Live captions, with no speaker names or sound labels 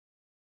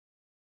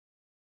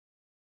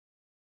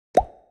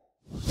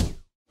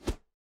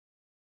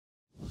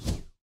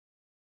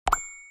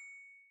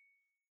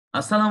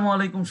আসসালামু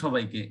আলাইকুম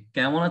সবাইকে।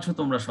 কেমন আছো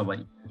তোমরা সবাই?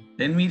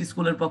 10 মিনিট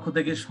স্কুলের পক্ষ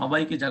থেকে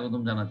সবাইকে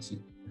স্বাগতম জানাচ্ছি।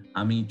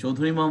 আমি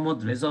চৌধুরী মোহাম্মদ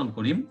রেজাউল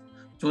করিম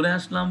চলে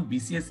আসলাম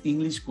BCS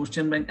English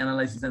question bank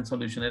analysis and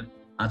সলিউশনের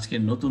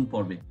আজকের নতুন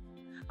পর্বে।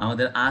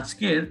 আমাদের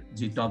আজকের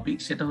যে টপিক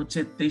সেটা হচ্ছে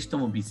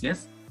 23তম বিসিএস,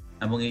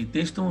 এবং এই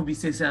 23তম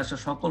বিসিএস এ আসা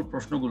সকল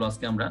প্রশ্নগুলো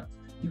আজকে আমরা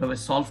কিভাবে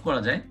সলভ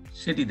করা যায়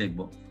সেটি দেখব।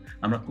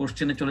 আমরা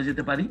কোশ্চেনে চলে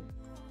যেতে পারি।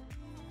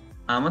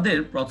 আমাদের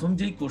প্রথম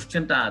যেই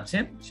কোশ্চেনটা আছে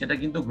সেটা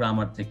কিন্তু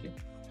গ্রামার থেকে।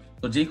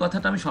 তো যেই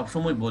কথাটা আমি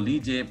সবসময় বলি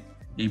যে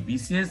এই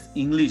বিসিএস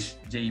ইংলিশ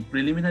যেই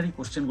প্রিলিমিনারি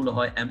কোশ্চেনগুলো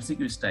হয়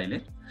এমসিকিউ স্টাইলে,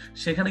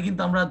 সেখানে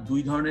কিন্তু আমরা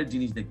দুই ধরনের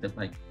জিনিস দেখতে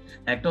পাই।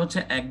 একটা হচ্ছে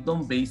একদম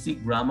বেসিক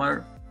গ্রামার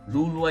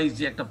রুল ওয়াইজ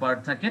যে একটা পার্ট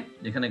থাকে,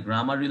 যেখানে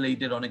গ্রামার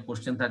রিলেটেড অনেক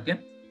কোশ্চেন থাকে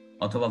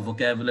অথবা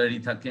ভোকাবুলারি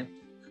থাকে।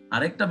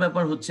 আরেকটা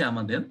ব্যাপার হচ্ছে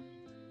আমাদের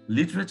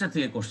লিটারেচার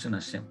থেকে কোশ্চেন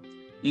আসে।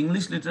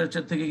 ইংলিশ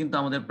লিটারেচার থেকে কিন্তু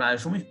আমাদের প্রায়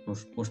সময়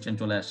কোশ্চেন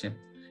চলে আসে।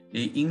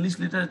 এই ইংলিশ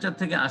লিটারেচার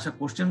থেকে আসা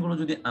কোশ্চেনগুলো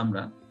যদি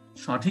আমরা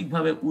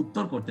সঠিকভাবে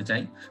উত্তর করতে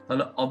চাই,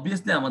 তাহলে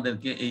অবভিয়াসলি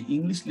আমাদেরকে এই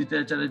ইংলিশ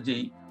লিটারেচারের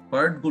যেই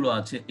ওয়ার্ডগুলো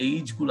আছে,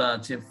 এইজগুলো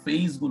আছে,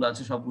 ফেজগুলো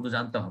আছে, সবগুলো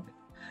জানতে হবে।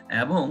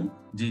 এবং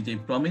যে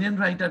প্রমিনেন্ট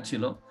রাইটার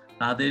ছিল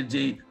তাদের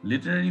যে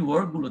লিটারারি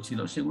ওয়ার্কগুলো ছিল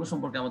সেগুলো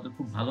সম্পর্কে আমাদের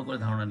খুব ভালো করে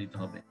ধারণা নিতে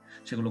হবে।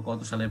 সেগুলো কত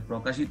সালে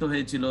প্রকাশিত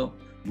হয়েছিল,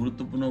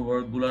 গুরুত্বপূর্ণ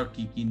ওয়ার্কগুলোর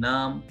কি কি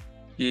নাম,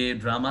 কে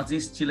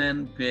ড্রামাটিস্ট ছিলেন,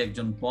 কে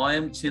একজন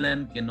পোয়েম ছিলেন,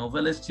 কে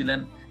নোভেলিস্ট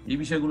ছিলেন, এই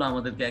বিষয়গুলো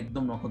আমাদেরকে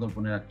একদম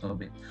নখদর্পণে রাখতে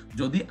হবে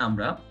যদি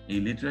আমরা এই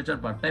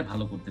লিটারেচার পার্টটাই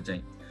ভালো করতে চাই।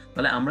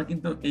 তাহলে আমরা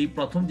কিন্তু এই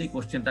প্রথম যে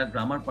কোশ্চেনটা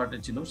গ্রামার পার্টে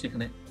ছিল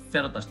সেখানে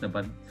ফেরত আসতে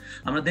পারি।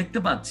 আমরা দেখতে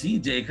পাচ্ছি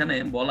যে এখানে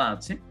বলা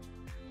আছে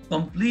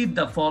কমপ্লিট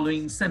দ্য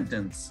ফলোইং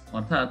সেন্টেন্স,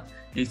 অর্থাৎ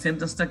এই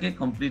সেন্টেন্সটাকে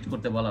কমপ্লিট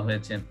করতে বলা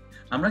হয়েছে।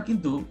 আমরা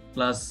কিন্তু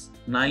ক্লাস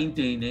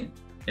 9-10-এ,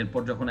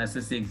 এরপর যখন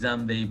এসএসসি এক্সাম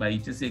দেই বা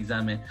এইচএসসি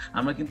এক্সামে,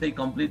 আমরা কিন্তু এই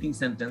কমপ্লিটিং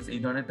সেন্টেন্স এই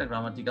ধরনের একটা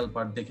গ্রামাটিক্যাল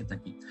পার্ট দেখে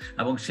থাকি,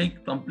 এবং সেই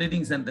কমপ্লিটিং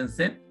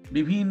সেন্টেন্সে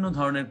বিভিন্ন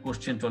ধরনের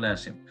কোশ্চেন চলে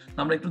আসে। তো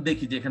আমরা একটু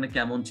দেখি যে এখানে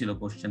কেমন ছিল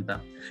কোশ্চেনটা।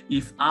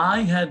 If I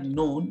had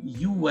known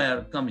you wire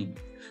coming,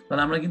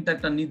 তাহলে আমরা কিন্তু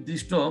একটা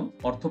নির্দিষ্ট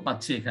অর্থ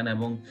পাচ্ছি এখানে,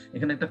 এবং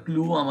এখানে একটা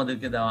ক্লু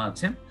আমাদেরকে দেওয়া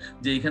আছে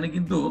যে এখানে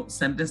কিন্তু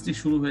সেন্টেন্সটি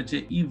শুরু হয়েছে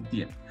ইফ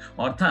দিয়ে।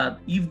 অর্থাৎ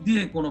ইফ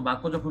দিয়ে কোনো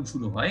বাক্য যখন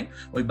শুরু হয়,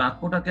 ওই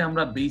বাক্যটাকে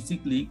আমরা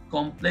বেসিকলি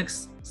কমপ্লেক্স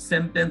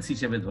সেন্টেন্স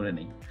হিসেবে ধরে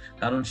নেই,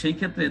 কারণ সেই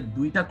ক্ষেত্রে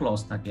দুইটা ক্লজ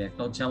থাকে,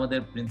 একটা হচ্ছে আমাদের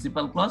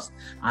প্রিন্সিপাল ক্লজ,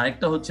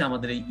 আরেকটা হচ্ছে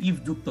আমাদের এই ইফ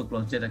যুক্ত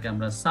ক্লজ, যেটাকে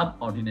আমরা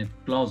সাবঅর্ডিনেট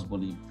ক্লজ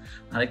বলি।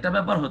 আরেকটা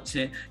ব্যাপার হচ্ছে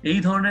এই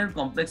ধরনের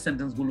কমপ্লেক্স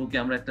সেন্টেন্সগুলোকে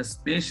আমরা একটা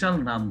স্পেশাল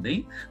নাম দেই,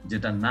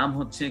 যেটার নাম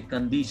হচ্ছে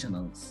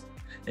কন্ডিশনালস।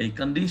 এই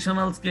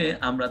কন্ডিশনালসকে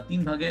আমরা তিন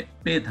ভাগে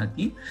পেয়ে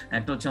থাকি।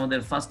 একটা হচ্ছে আমাদের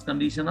ফার্স্ট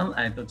কন্ডিশনাল,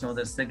 আরেকটা হচ্ছে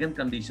আমাদের সেকেন্ড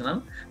কন্ডিশনাল,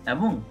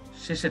 এবং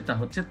শেষেরটা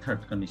হচ্ছে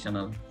থার্ড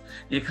কন্ডিশনাল।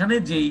 এখানে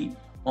যেই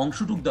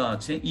অংশটুক দেওয়া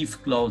আছে ইফ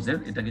ক্লজের,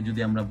 এটাকে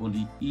যদি আমরা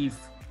বলি ইফ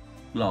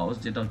ক্লজ,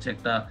 যেটা হচ্ছে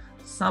একটা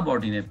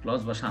সাবঅর্ডিনেট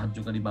ক্লজ বা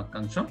সাহায্যকারী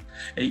বাক্যাংশ।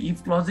 এই ইফ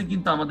ক্লজে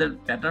কিন্তু আমাদের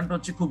প্যাটার্নটা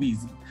হচ্ছে খুব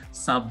easy,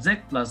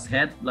 subject plus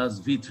had plus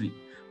V3।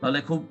 তাহলে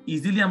খুব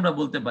ইজিলি আমরা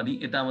বলতে পারি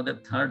এটা আমাদের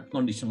থার্ড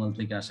কন্ডিশনাল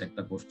থেকে আসা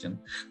একটা কোশ্চেন,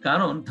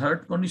 কারণ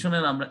থার্ড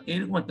কন্ডিশনাল আমরা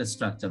এরকম একটা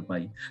স্ট্রাকচার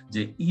পাই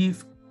যে if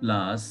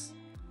plus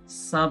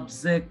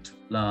subject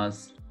plus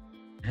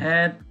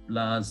had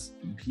plus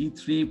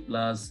V3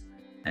 plus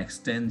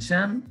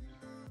extension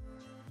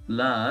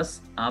plus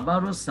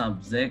আবারও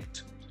subject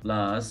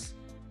plus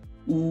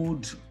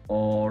would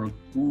or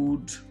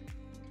could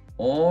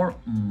or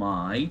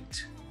might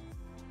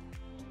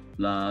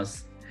plus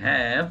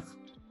have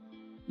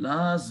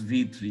plus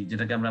V3,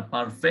 যেটাকে আমরা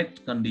পারফেক্ট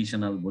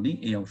কন্ডিশনাল বলি।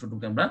 এই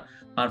অংশটুকু আমরা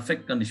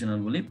পারফেক্ট কন্ডিশনাল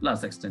বলি, প্লাস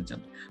এক্সটেনশন।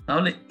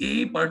 তাহলে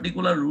এই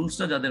পার্টিকুলার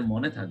রুলসটা যাদের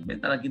মনে থাকবে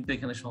তারা কিন্তু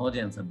এখানে সহজে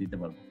অ্যান্সার দিতে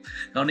পারবে,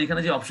 কারণ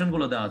এখানে যে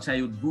অপশনগুলো দেওয়া আছে, I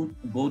would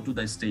go to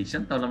the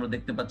station, তাহলে আমরা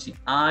দেখতে পাচ্ছি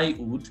I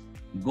would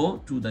go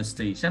to the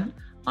station,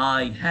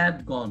 I had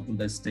gone to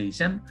the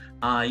station,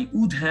 I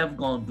would have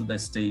gone to the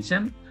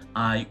station,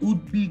 I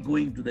would be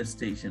going to the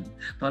station।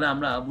 তাহলে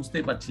আমরা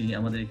বুঝতেই পারছি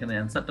আমাদের এখানে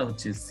অ্যান্সারটা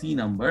হচ্ছে সি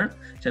নাম্বার,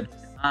 সেটা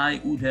I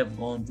would have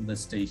gone to the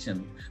station।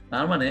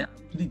 তার মানে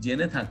যদি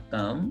জেনে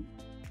থাকতাম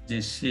যে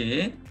সে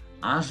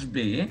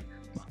আসবে,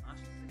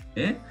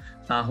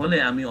 তাহলে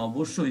আমি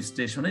অবশ্যই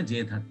স্টেশনে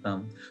যেয়ে থাকতাম।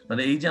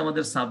 তাহলে এই যে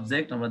আমাদের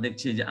সাবজেক্ট, আমরা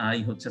দেখছি যে আই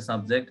হচ্ছে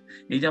সাবজেক্ট।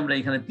 এই যে আমরা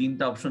এখানে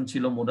তিনটা অপশন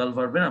ছিল মোডাল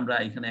ভার্বের, আমরা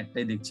এখানে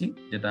একটাই দেখছি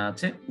যেটা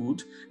আছে উড,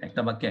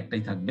 একটা বাক্যে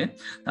একটাই থাকবে।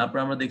 তারপর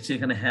আমরা দেখছি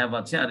এখানে হ্যাভ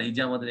আছে, আর এই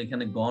যে আমাদের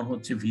এখানে গন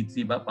হচ্ছে V3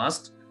 বা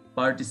পাস্ট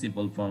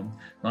পার্টিসিপল ফর্ম।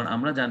 কারণ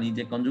আমরা জানি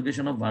যে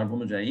কনজুগেশন অফ ভার্ব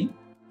অনুযায়ী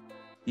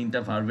তিনটা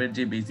ভার্বের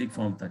যে বেসিক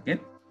ফর্ম থাকে,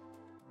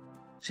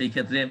 সেই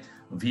ক্ষেত্রে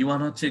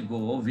V1 হচ্ছে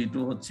গো, V2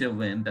 হচ্ছে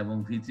ওয়েন্ট এবং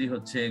V3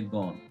 হচ্ছে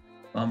গন।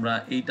 তো আমরা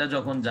এইটা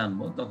যখন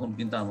জানবো তখন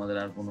কিন্তু আমাদের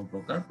আর কোনো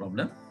প্রকার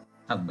প্রবলেম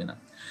থাকবে না।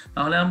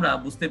 তাহলে আমরা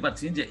বুঝতে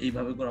পারছি যে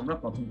এইভাবে করে আমরা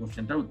প্রথম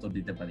কোশ্চেনটার উত্তর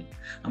দিতে পারি।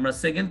 আমরা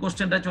সেকেন্ড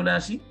কোশ্চেনটা চলে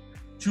আসি,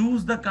 চুজ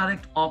দ্য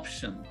কারেক্ট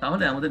অপশন।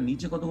 তাহলে আমাদের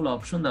নিচে কতগুলো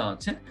অপশন দেওয়া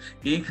আছে,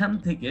 এইখান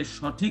থেকে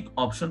সঠিক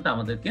অপশনটা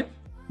আমাদেরকে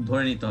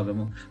ধরে নিতে হবে,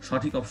 এবং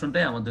সঠিক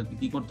অপশনটাই আমাদেরকে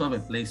কি করতে হবে,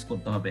 প্লেস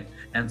করতে হবে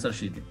অ্যান্সার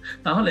শিটে।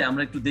 তাহলে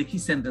আমরা একটু দেখি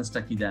সেন্টেন্সটা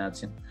কি দেওয়া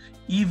আছে।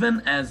 Even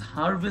as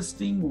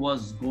harvesting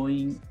was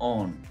going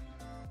on,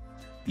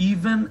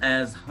 even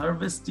as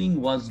harvesting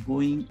was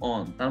going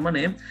on। তার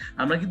মানে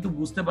আমরা কিন্তু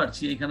বুঝতে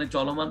পারছি এখানে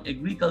চলমান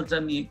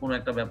এগ্রিকালচার নিয়ে কোনো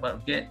একটা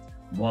ব্যাপারকে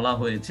বলা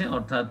হয়েছে,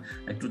 অর্থাৎ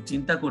একটু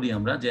চিন্তা করি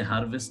আমরা যে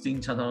হারভেস্টিং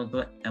সাধারণত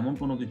এমন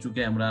কোনো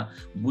কিছুকে আমরা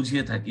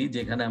বুঝিয়ে থাকি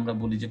যেখানে আমরা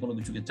বলি যে কোনো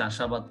কিছুকে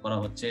চাষাবাদ করা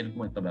হচ্ছে,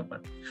 এরকম একটা ব্যাপার,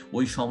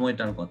 ওই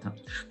সময়টার কথা।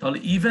 তাহলে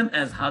even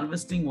as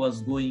harvesting was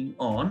going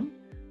on,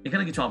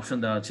 এখানে কিছু অপশন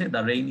দেওয়া আছে,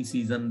 the rainy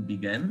season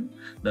begin,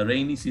 the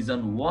rainy season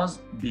was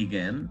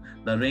begin,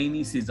 the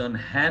rainy season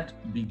had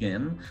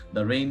begin,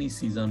 the rainy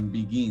season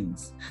begins.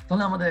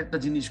 তাহলে আমাদের একটা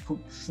জিনিস খুব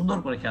সুন্দর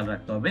করে খেয়াল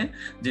রাখতে হবে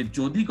যে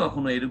যদি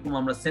কখনো এরকম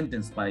আমরা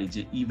সেন্টেন্স পাই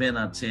যে ইভেন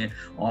আছে,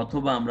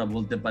 অথবা আমরা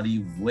বলতে পারি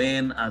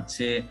ওয়েন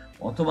আছে,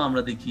 অথবা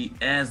আমরা দেখি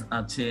অ্যাজ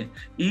আছে,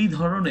 এই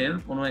ধরনের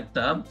কোনো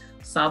একটা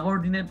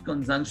সাবঅর্ডিনেট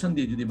কনজাংশন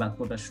দিয়ে যদি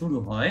বাক্যটা শুরু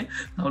হয়,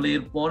 তাহলে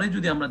এর পরে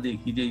যদি আমরা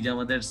দেখি যে এই যে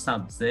আমাদের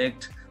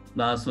সাবজেক্ট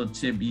প্লাস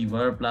হচ্ছে বি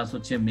ভার্ব প্লাস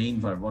হচ্ছে মেইন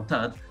ভার্ব,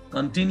 অর্থাৎ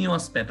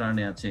কন্টিনিউয়াস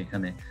প্যাটার্নে আছে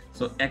এখানে।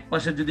 সো এক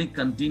পাশে যদি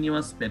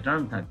কন্টিনিউয়াস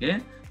প্যাটার্ন থাকে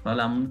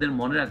তাহলে আমাদের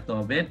মনে রাখতে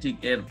হবে ঠিক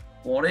এর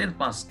পরের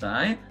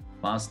পাঁচটায়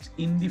পাস্ট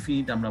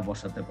ইনডিফিনিট আমরা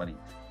বসাতে পারি,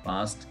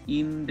 পাস্ট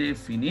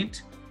ইনডেফিনিট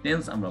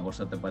টেন্স আমরা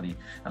বসাতে পারি,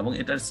 এবং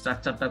এটার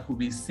স্ট্রাকচারটা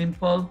খুবই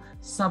simple,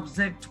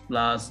 subject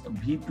plus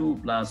ভি2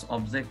 plus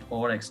object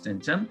or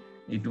extension,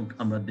 এইটুক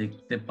আমরা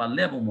দেখতে পারলে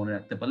এবং মনে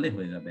রাখতে পারলে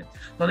হয়ে যাবে।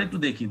 তাহলে একটু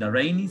দেখি, দ্য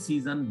রেইনি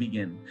সিজন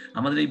বিগেন,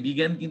 আমাদের এই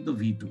বিগেন কিন্তু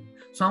ভি2,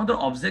 সো আমাদের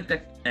অবজেক্ট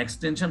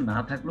এক্সটেনশন না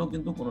থাকলেও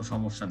কিন্তু কোনো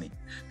সমস্যা নেই।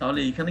 তাহলে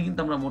এইখানে কিন্তু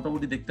আমরা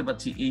মোটামুটি দেখতে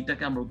পাচ্ছি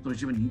এইটাকে আমরা উত্তর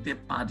হিসেবে নিতে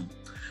পারি।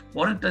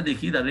 পরেরটা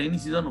দেখি, the rainy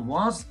season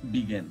was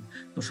begin,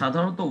 তো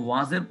সাধারণত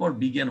ওয়াজ এর পর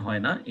বিগেন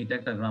হয় না, এটা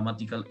একটা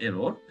গ্রামাটিক্যাল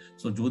এরর।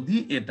 সো যদি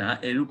এটা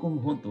এরকম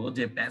হতো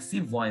যে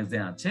প্যাসিভ ভয়েসে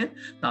আছে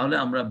তাহলে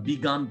আমরা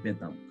বিগান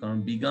পেতাম, কারণ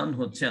বিগান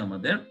হচ্ছে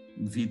আমাদের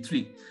ভি3।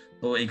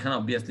 তো এখানে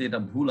অবভিয়াসলি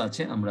এটা ভুল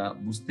আছে, আমরা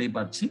বুঝতেই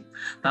পারছি।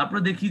 তারপরে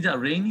দেখি যে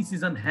রেইনি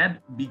সিজন হ্যাড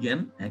বিগেন,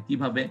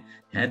 একইভাবে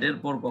হ্যাড এর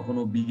পর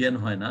কখনো বিগেন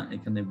হয় না,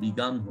 এখানে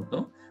বিগান হতো,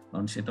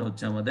 কারণ সেটা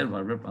হচ্ছে আমাদের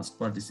ভার্বের পাস্ট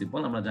পার্টিসিপল।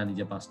 আমরা জানি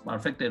যে পাস্ট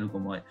পারফেক্ট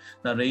এরকম হয়,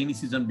 দ্য রেইনি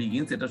সিজন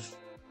বিগিনস, এটা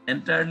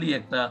এন্টায়ারলি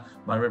একটা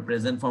ভার্বের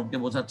প্রেজেন্ট ফর্মকে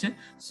বোঝাচ্ছে।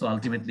 সো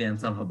আলটিমেটলি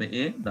অ্যান্সার হবে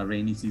এ, দ্য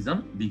রেইনি সিজন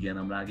বিগেন।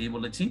 আমরা আগেই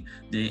বলেছি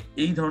যে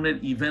এই ধরনের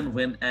ইভেন,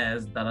 ওয়েন, অ্যাজ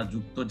দ্বারা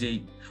যুক্ত যেই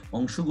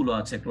অংশগুলো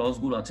আছে,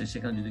 ক্লজগুলো আছে,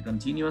 সেখানে যদি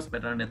কন্টিনিউয়াস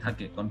প্যাটার্নে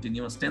থাকে,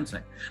 কন্টিনিউয়াস টেন্স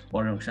হয়,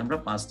 পরের অংশে আমরা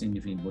পাস্ট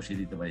ইনডিফিনিট বসিয়ে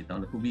দিতে পারি,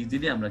 তাহলে খুব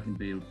ইজিলি আমরা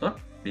কিন্তু এর উত্তর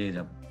পেয়ে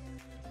যাব।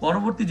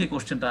 পরবর্তী যে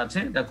কোশ্চেনটা আছে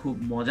এটা খুব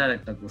মজার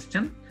একটা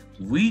question,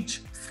 which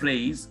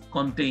phrase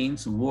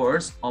contains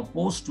words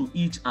opposed to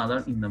each other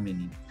in the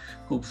meaning।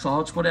 খুব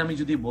সহজ করে আমি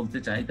যদি বলতে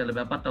চাই তাহলে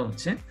ব্যাপারটা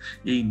হচ্ছে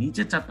এই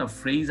নিচে চারটা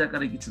ফ্রেজ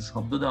আকারে কিছু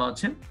শব্দ দেওয়া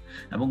আছে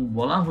এবং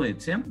বলা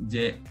হয়েছে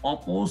যে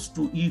opposed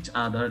to each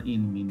other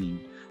in meaning,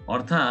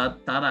 অর্থাৎ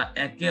তারা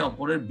একে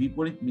অপরের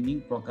বিপরীত মিনিং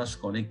প্রকাশ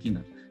করে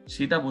কিনা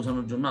সেটা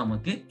বোঝানোর জন্য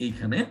আমাকে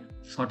এইখানে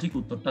সঠিক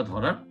উত্তরটা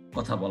ধরার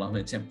কথা বলা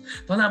হয়েছে।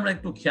 তাহলে আমরা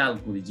একটু খেয়াল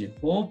করি যে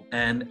হোপ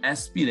অ্যান্ড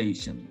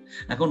অ্যাসপিরেশন,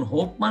 এখন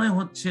হোপ মানে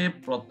হচ্ছে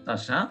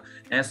প্রত্যাশা,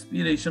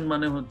 অ্যাসপিরেশন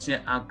মানে হচ্ছে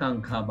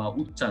আকাঙ্ক্ষা বা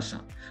উচ্চাশা,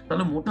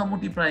 তাহলে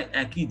মোটামুটি প্রায়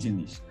একই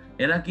জিনিস।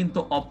 এরা কিন্তু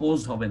অপোজ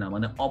হবে না,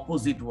 মানে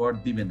অপোজিট ওয়ার্ড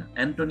দিবে না,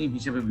 অ্যান্টোনিম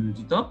হিসেবে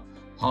বিবেচিত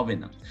হবে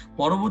না।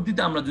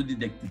 পরবর্তীতে আমরা যদি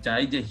দেখতে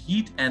চাই যে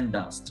হিট অ্যান্ড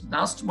ডাস্ট,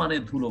 ডাস্ট মানে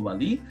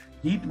ধুলোবালি,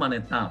 হিট মানে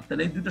তাপ,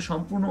 তাহলে এই দুটো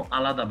সম্পূর্ণ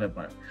আলাদা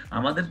ব্যাপার।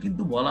 আমাদের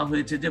কিন্তু বলা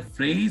হয়েছে যে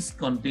phrase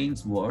contains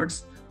words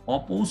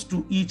oppose to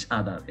each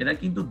other, এরা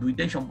কিন্তু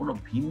দুইটাই সম্পূর্ণ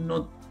ভিন্ন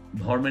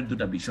ধর্মের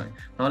দুটা বিষয়,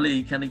 তাহলে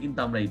এইখানে কিন্তু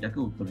আমরা এটাকে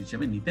উত্তর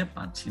হিসেবে নিতে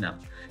পারছি না।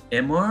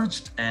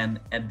 এমার্জড অ্যান্ড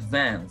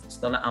অ্যাডভান্সড,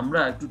 তাহলে আমরা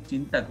একটু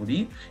চিন্তা করি,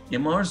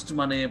 এমার্জড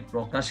মানে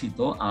প্রকাশিত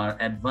আর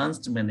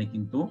অ্যাডভান্সড মানে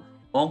কিন্তু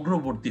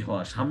অগ্রবর্তী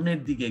হওয়া, সামনের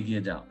দিকে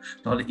এগিয়ে যাওয়া,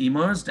 তাহলে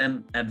ইমার্জড এন্ড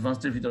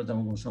অ্যাডভান্সড এর ভিতরে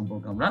তেমন কোনো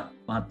সম্পর্ক আমরা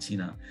পাচ্ছি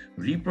না।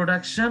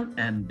 রিপ্রোডাকশন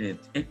এন্ড ডেথ,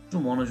 একটু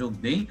মনোযোগ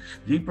দেই,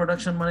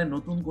 রিপ্রোডাকশন মানে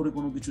নতুন করে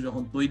কোনো কিছু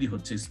যখন তৈরি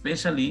হচ্ছে,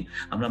 স্পেশালি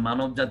আমরা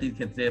মানব জাতির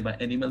ক্ষেত্রে বা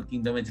অ্যানিমাল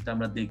কিংডমে যেটা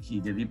আমরা দেখি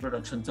যে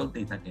রিপ্রোডাকশন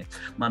চলতেই থাকে,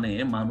 মানে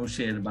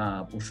মানুষের বা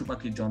পশু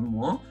পাখির জন্ম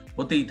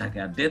হতেই থাকে,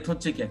 আর ডেথ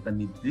হচ্ছে কি একটা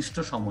নির্দিষ্ট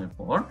সময়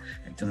পর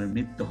একজনের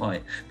মৃত্যু হয়।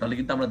 তাহলে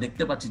কিন্তু আমরা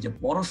দেখতে পাচ্ছি যে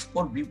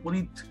পরস্পর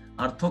বিপরীত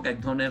অর্থক এক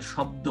ধরনের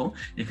শব্দ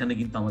এখানে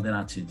কিন্তু আমাদের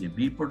আছে, যে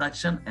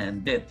রিপ্রোডাকশন এন্ড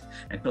ডেথ,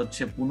 একটা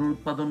হচ্ছে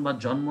পুনরুৎপাদন বা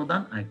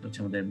জন্মদান, আর একটা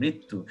হচ্ছে আমাদের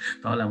মৃত্যু,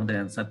 তাহলে আমাদের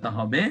অ্যান্সারটা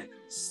হবে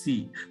সি।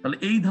 তাহলে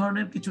এই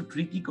ধরনের কিছু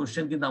ট্রিকি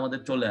কোশ্চেন কিন্তু আমাদের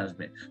চলে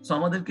আসবে, সো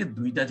আমাদেরকে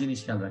দুইটা জিনিস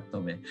খেয়াল রাখতে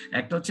হবে,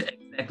 একটা হচ্ছে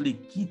এক্স্যাক্টলি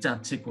কি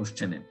চাচ্ছে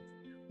কোশ্চেনে,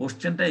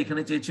 কোশ্চেনটা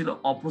এখানে চেয়েছিল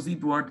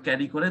অপোজিট ওয়ার্ড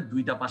ক্যারি করে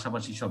দুইটা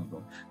পাশাপাশি শব্দ,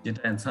 যেটা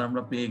অ্যান্সার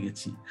আমরা পেয়ে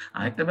গেছি।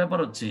 আরেকটা ব্যাপার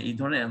হচ্ছে এই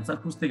ধরনের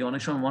অ্যান্সার খুঁজতে গিয়ে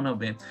অনেক সময় মনে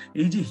হবে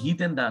এই যে হিট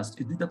এন্ড ডাস্ট,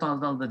 এই দুইটা তো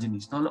আলাদা আলাদা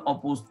জিনিস, তাহলে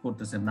অপোজ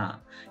করতেছে না,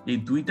 এই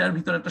দুইটার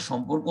ভিতরে একটা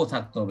সম্পর্ক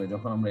থাকতে হবে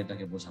যখন আমরা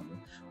এটাকে বোঝাবো।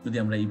 যদি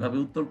আমরা এইভাবে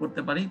উত্তর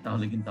করতে পারি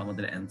তাহলে কিন্তু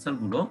আমাদের অ্যান্সার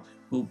গুলো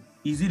খুব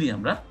ইজিলি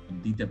আমরা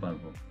দিতে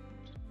পারবো।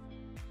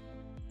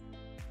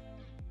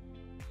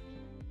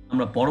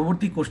 আমরা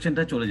পরবর্তী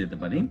কোশ্চেনটা চলে যেতে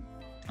পারি।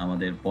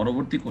 আমাদের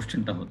পরবর্তী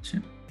কোশ্চেনটা হচ্ছে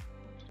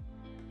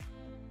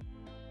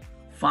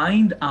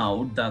find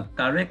out the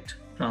correct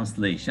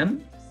translation।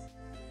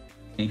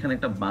 এখানে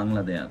একটা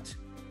বাংলা দেয়া আছে,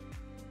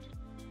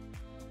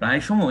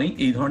 প্রায় সময়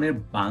এই ধরনের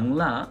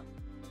বাংলা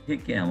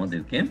থেকে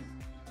আমাদেরকে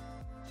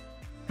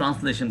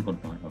ট্রান্সলেশন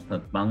করতে হয়,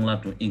 অর্থাৎ বাংলা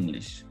টু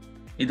ইংলিশ।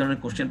 এই ধরনের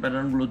কোশ্চেন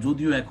প্যাটার্নগুলো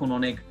যদিও এখন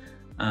অনেক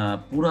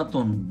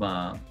পুরাতন বা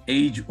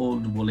এইজ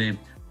ওল্ড বলে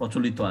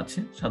প্রচলিত আছে,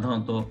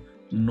 সাধারণত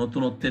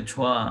নতুনত্বের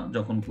ছোঁয়া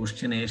যখন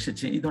কোশ্চেনে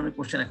এসেছে এই ধরনের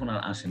কোশ্চেন এখন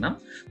আর আসে না,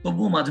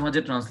 তবুও মাঝে মাঝে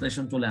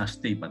ট্রান্সলেশন চলে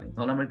আসতেই পারে।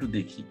 তাহলে আমরা একটু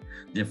দেখি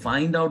যে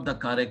find out the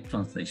correct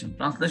translation.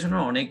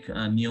 ট্রান্সলেশনের অনেক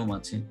নিয়ম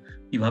আছে,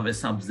 কিভাবে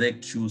সাবজেক্ট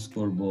চুজ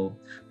করব,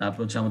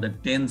 তারপর হচ্ছে আমাদের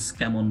টেন্স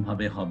কেমন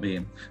ভাবে হবে,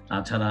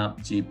 তাছাড়া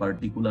যে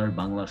পার্টিকুলার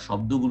বাংলা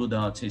শব্দগুলো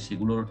দেওয়া আছে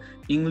সেগুলোর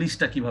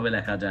ইংলিশটা কিভাবে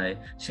লেখা যায়,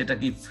 সেটা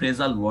কি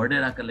ফ্রেজাল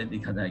ওয়ার্ডের আকারে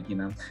লেখা যায়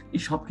কিনা,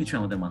 এই সব কিছু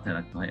আমাদের মাথায়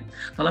রাখতে হয়।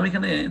 তাহলে আমি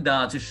এখানে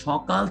দেওয়া আছে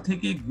সকাল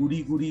থেকে গুড়ি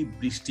গুড়ি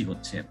বৃষ্টি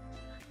হচ্ছে,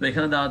 তো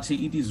এখানে দেওয়া আছে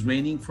it is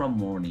raining from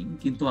morning,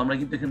 কিন্তু আমরা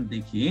কিন্তু এখানে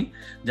দেখি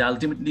যে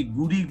আলটিমেটলি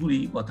গুড়ি গুড়ি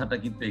কথাটা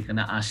কিন্তু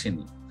এখানে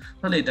আসেনি,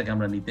 তাহলে এটাকে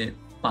আমরা নিতে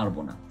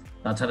পারবো না।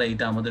 তাছাড়া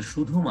এটা আমাদের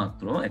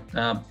শুধুমাত্র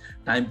একটা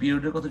টাইম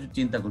পিরিয়ডের কথা যদি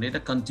চিন্তা করি,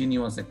 এটা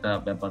কন্টিনিউয়াস একটা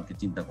ব্যাপারকে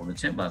চিন্তা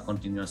করেছে বা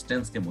কন্টিনিউয়াস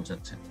টেন্সকে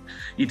বোঝাচ্ছে।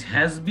 It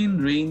has been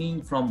raining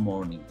from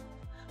morning,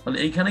 তাহলে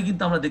এইখানে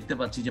কিন্তু আমরা দেখতে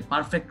পাচ্ছি যে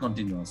পারফেক্ট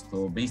কন্টিনিউয়াস। তো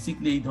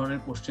বেসিকলি এই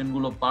ধরনের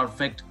কোশ্চেনগুলো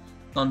পারফেক্ট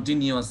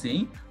কন্টিনিউয়াসই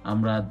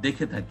আমরা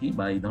দেখে থাকি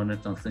বা এই ধরনের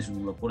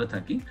ট্রান্সলেশনগুলো করে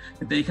থাকি,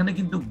 কিন্তু এখানে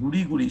কিন্তু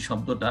গুড়ি গুড়ি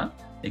শব্দটা,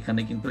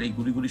 এখানে কিন্তু এই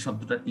গুড়ি গুড়ি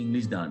শব্দটার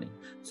ইংলিশ দেওয়া নেই।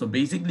 সো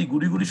বেসিকলি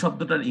গুড়ি গুড়ি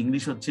শব্দটার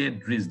ইংলিশ হচ্ছে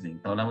ড্রিজলিং।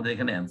 তাহলে আমাদের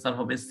এখানে অ্যান্সার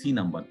হবে সি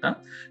নাম্বারটা,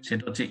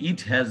 সেটা হচ্ছে it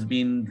has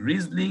been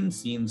drizzling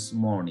since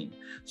morning.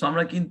 So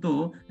আমরা কিন্তু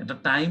একটা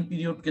টাইম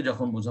পিরিয়ডকে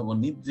যখন বোঝাবো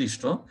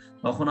নির্দিষ্ট,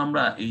 তখন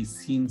আমরা এই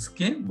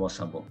সিন্সকে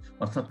বসাবো,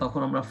 অর্থাৎ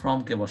তখন আমরা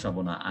ফ্রমকে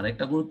বসাবো না। আর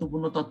একটা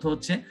গুরুত্বপূর্ণ তথ্য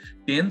হচ্ছে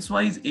টেন্স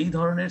ওয়াইজ এই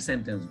ধরনের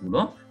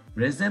সেন্টেন্সগুলো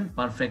প্রেজেন্ট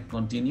পারফেক্ট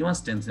কন্টিনিউয়াস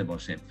টেন্সে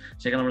বসে।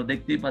 সেখানে আমরা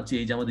দেখতেই পাচ্ছি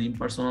এই যে আমাদের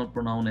impersonal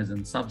pronoun age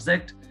N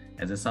subject,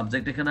 as a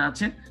subject এখানে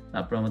আছে,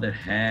 তারপর আমাদের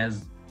হ্যাজ,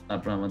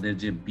 তারপর আমাদের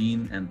যে বিন,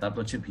 এন্ড তারপর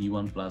হচ্ছে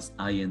V1 প্লাস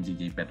আইএনজি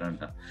যে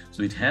প্যাটার্নটা। So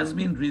it has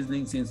been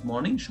drizzling since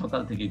morning,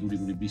 সকাল থেকে গুড়ি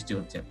গুড়ি বৃষ্টি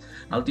হচ্ছে।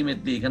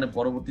 আলটিমেটলি এখানে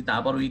পরবর্তীতে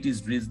আবারও it is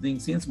drizzling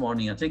since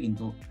morning আছে,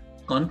 কিন্তু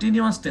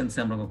কন্টিনিউয়াস টেন্সে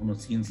আমরা কখনো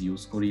সিন্স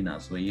ইউজ করি না,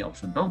 সো এই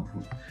অপশনটাও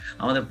ভুল।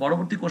 আমাদের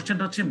পরবর্তী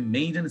কোশ্চেনটা হচ্ছে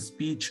মেইডেন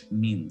স্পিচ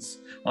মিনস,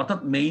 অর্থাৎ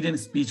মেইডেন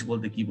স্পিচ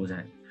বলতে কি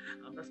বোঝায়।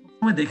 আমরা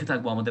সবসময় দেখে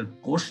থাকবো আমাদের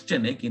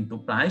কোশ্চেনে কিন্তু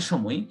প্রায়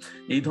সময়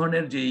এই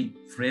ধরনের যেই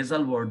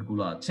ফ্রেজাল ওয়ার্ড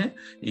গুলো আছে,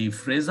 এই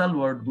ফ্রেজাল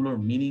ওয়ার্ড গুলোর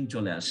মিনিং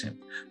চলে আসে।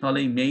 তাহলে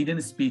এই মেইডেন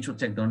স্পিচ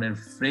হচ্ছে এক ধরনের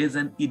ফ্রেজ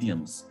এন্ড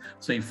ইডিয়মস।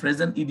 সো এই ফ্রেজ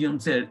এন্ড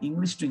ইডিয়মস এর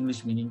ইংলিশ টু ইংলিশ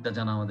মিনিংটা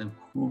জানা আমাদের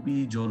খুবই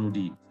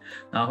জরুরি।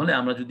 তাহলে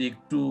আমরা যদি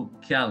একটু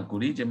খেয়াল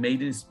করি যে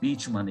মেইডেন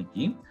স্পিচ মানে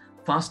কি,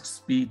 first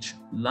speech,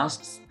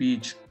 last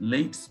speech,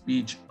 late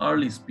speech,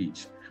 early speech,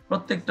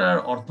 প্রত্যেকটার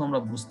অর্থ আমরা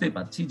বুঝতেই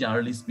পাচ্ছি যে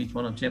আর্লি স্পিচ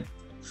মানে হচ্ছে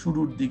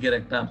শুরুর দিকের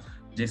একটা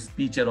যে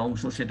স্পিচের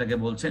অংশ সেটাকে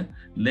বলছে,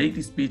 লেট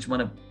স্পিচ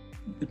মানে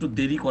একটু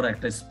দেরি করা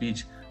একটা স্পিচ,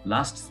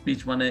 লাস্ট স্পিচ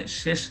মানে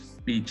শেষ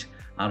স্পিচ,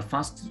 আর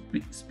ফার্স্ট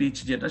স্পিচ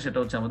যেটা সেটা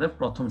হচ্ছে আমাদের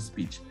প্রথম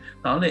স্পিচ।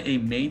 তাহলে এই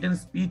মেইডেন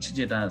স্পিচ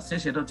যেটা আছে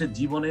সেটা হচ্ছে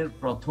জীবনের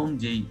প্রথম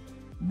যেই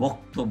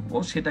বক্তব্য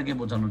সেটাকে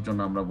বোঝানোর জন্য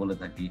আমরা বলে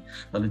থাকি।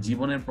 তাহলে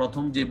জীবনের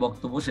প্রথম যে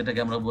বক্তব্য সেটাকে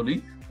আমরা বলি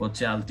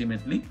হচ্ছে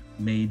ultimately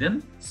maiden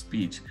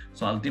speech.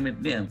 So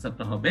ultimately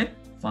অ্যান্সারটা হবে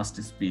ফার্স্ট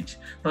স্পিচ।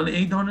 তাহলে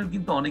এই ধরনের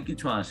কিন্তু অনেক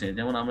কিছু আসে,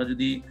 যেমন আমরা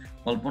যদি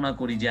কল্পনা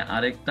করি যে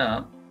আরেকটা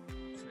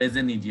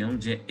ফ্রেজেন ইডিয়ম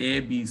যে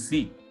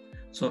এবিসি।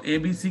 সো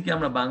এবিসি কে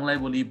আমরা বাংলায়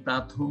বলি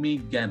প্রাথমিক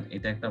জ্ঞান,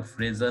 এটা একটা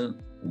ফ্রেজাল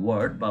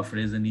ওয়ার্ড বা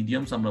ফ্রেজেন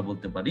ইডিয়মস আমরা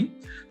বলতে পারি।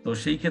 তো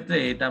সেই ক্ষেত্রে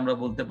এটা আমরা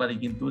বলতে পারি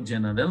কিন্তু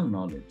জেনারেল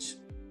নলেজ,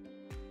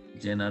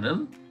 জেনারেল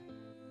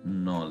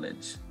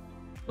নলেজ।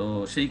 তো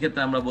সেই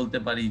ক্ষেত্রে আমরা বলতে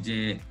পারি যে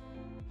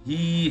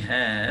he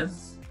has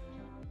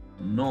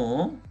no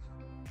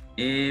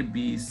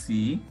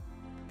ABC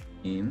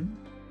in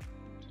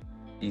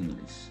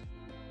English.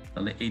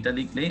 তাহলে এইটা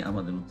লিখলেই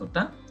আমাদের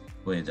উত্তরটা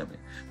হয়ে যাবে।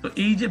 তো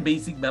এই যে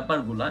বেসিক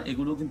ব্যাপারগুলা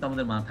এগুলো কিন্তু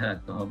আমাদের মাথায়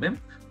রাখতে হবে।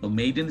 তো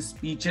মেইডেন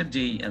স্পিচের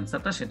যেই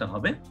অ্যান্সারটা সেটা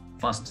হবে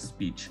ফার্স্ট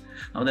স্পিচ।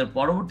 আমাদের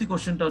পরবর্তী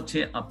কোশ্চেনটা হচ্ছে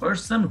আ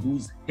person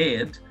whose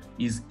head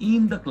is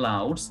in the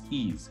clouds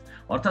is,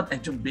 অর্থাৎ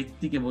একজন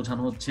ব্যক্তিকে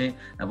বোঝানো হচ্ছে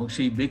এবং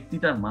সেই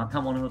ব্যক্তিটার মাথা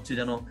মনে হচ্ছে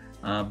যেন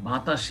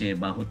বাতাসে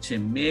বা হচ্ছে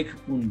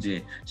মেঘপুঞ্জে,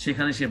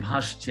 সেখানে সে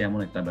ভাসছে এমন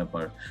একটা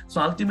ব্যাপার। সো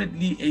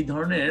আলটিমেটলি এই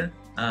ধরনের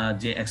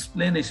যে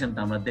এক্সপ্লেনেশনটা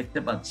আমরা দেখতে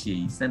পাচ্ছি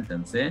এই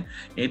সেন্টেন্সে,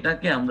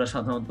 এটাকে আমরা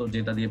সাধারণত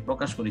যেটা দিয়ে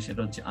প্রকাশ করি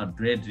সেটা হচ্ছে আ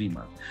ডে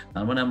ড্রিমার।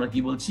 তার মানে আমরা কি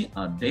বলছি,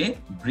 আ ডে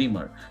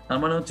ড্রিমার। তার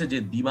মানে হচ্ছে যে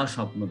দিবা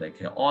স্বপ্ন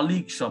দেখে,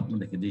 অলিক স্বপ্ন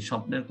দেখে, যে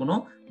স্বপ্নের কোনো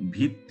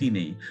ভিত্তি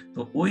নেই।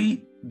 তো ওই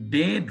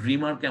ডে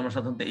ড্রিমারকে আমরা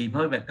সাধারণত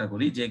এইভাবে ব্যাখ্যা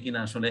করি যে কিনা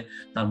আসলে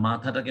তার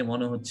মাথাটাকে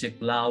মনে হচ্ছে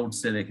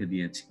ক্লাউডসে রেখে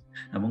দিয়েছে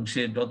এবং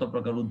সে যত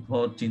প্রকার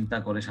উদ্ভট চিন্তা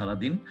করে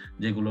সারাদিন,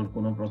 যেগুলোর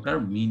কোনো প্রকার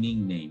মিনিং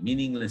নেই,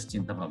 মিনিংলেস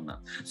চিন্তা ভাবনা।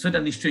 সো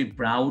এটা নিশ্চয়ই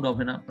প্রাউড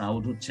হবে না।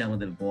 প্রাউড হচ্ছে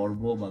আমাদের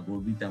গর্ব বা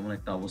গর্বিত এমন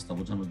একটা অবস্থা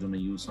বোঝানোর জন্য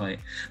ইউজ হয়।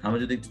 আমরা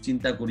যদি একটু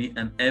চিন্তা করি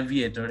অ্যান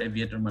এভিয়েটর,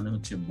 এভিয়েটর মানে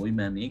হচ্ছে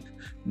বৈমানিক,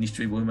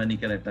 নিশ্চয়ই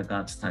বৈমানিকের একটা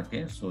কাজ থাকে,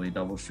 সো এটা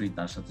অবশ্যই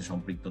তার সাথে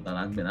সম্পৃক্ততা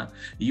রাখবে না।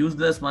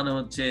 ইউজলেস মানে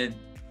হচ্ছে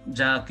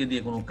যাকে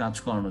দিয়ে কোনো কাজ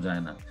করানো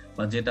যায় না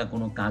বা যেটা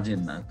কোনো কাজের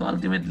না, তো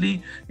আলটিমেটলি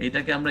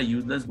এটাকে আমরা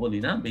ইউজলেস বলি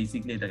না,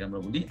 বেসিক্যালি এটাকে আমরা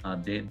বলি আ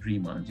ডে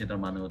ড্রিমার, যেটার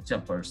মানে হচ্ছে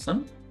আ person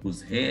whose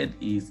head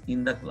is in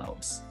the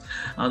clouds.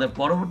 আমাদের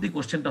পরবর্তী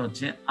কোশ্চেনটা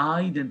হচ্ছে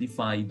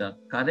আইডেন্টিফাই দ্য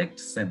কারেক্ট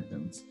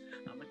সেন্টেন্স।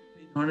 আমরা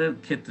এই ধরনের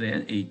ক্ষেত্রে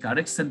এই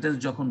কারেক্ট সেন্টেন্স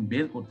যখন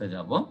বের করতে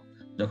যাব,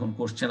 যখন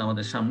কোশ্চেন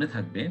আমাদের সামনে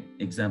থাকবে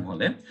এক্সাম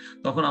হলে,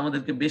 তখন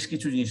আমাদেরকে বেশ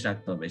কিছু জিনিস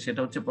রাখতে হবে। সেটা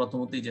হচ্ছে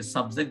প্রথমতই যে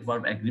সাবজেক্ট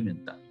ভার্ব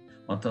এগ্রিমেন্টটা,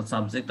 অর্থাৎ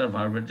সাবজেক্ট আর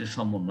ভার্বের যে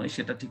সমন্বয়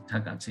সেটা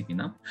ঠিকঠাক আছে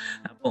কিনা,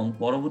 এবং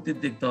পরবর্তীতে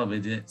দেখতে হবে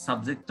যে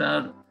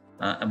সাবজেক্টটার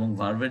এবং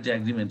ভার্বের যে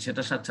এগ্রিমেন্ট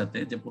সেটার সাথে সাথে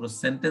যে পুরো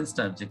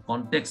সেন্টেন্সটার যে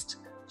কনটেক্সট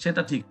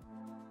সেটা ঠিক,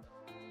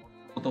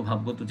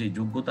 ভাবগত যে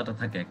যোগ্যতাটা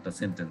থাকে একটা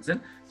সেন্টেন্সের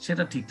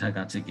সেটা ঠিকঠাক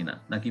আছে কিনা,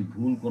 নাকি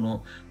ভুল কোনো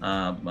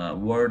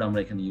ওয়ার্ড আমরা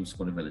এখানে ইউজ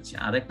করে ফেলেছি।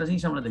 আর একটা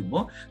জিনিস আমরা দেখবো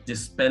যে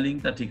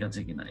স্পেলিংটা ঠিক আছে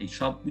কিনা। এই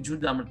সব কিছু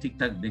যদি আমরা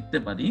ঠিকঠাক দেখতে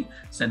পারি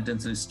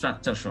সেন্টেন্সের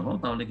স্ট্রাকচার সহ,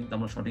 তাহলে কিন্তু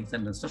আমরা সঠিক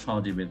সেন্টেন্সটা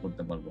সহজেই বের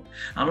করতে পারবো।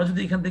 আমরা যদি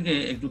এখান থেকে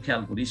একটু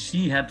খেয়াল করি,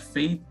 she had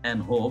faith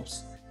and Hopes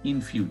in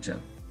future,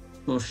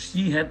 তো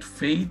she had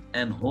faith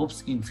and Hopes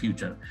in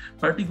future,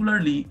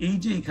 particularly এই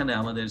যে এখানে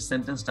আমাদের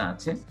সেন্টেন্সটা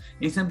আছে,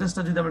 এই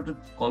সেন্টেন্সটা যদি আমরা একটু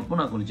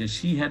কল্পনা করি যে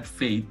শি হ্যাড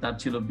ফেইথ, তার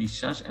ছিল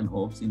বিশ্বাস, অ্যান্ড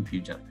হোপস ইন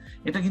ফিউচার,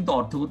 এটা কিন্তু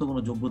অর্থগত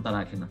কোনো যোগ্যতা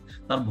রাখে না।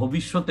 তার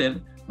ভবিষ্যতের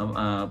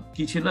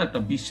কি ছিল, একটা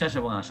বিশ্বাস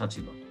এবং আশা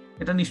ছিল।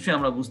 এটা নিশ্চয়ই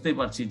আমরা বুঝতেই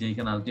পারছি যে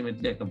এখানে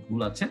আলটিমেটলি একটা ভুল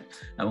আছে,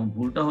 এবং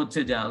ভুলটা হচ্ছে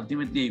যে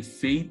আলটিমেটলি এই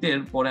ফেইথের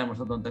পরে আমরা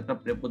সাধারণত একটা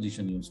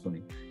প্রেপোজিশন ইউজ করি,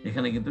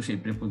 এখানে কিন্তু সেই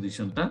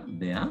প্রেপোজিশনটা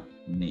দেয়া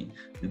নেই।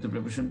 যেহেতু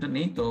প্রেপোজিশনটা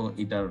নেই, তো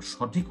এটার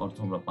সঠিক অর্থ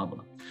আমরা পাবো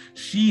না।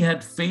 She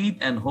had faith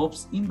and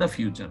Hopes in the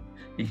future,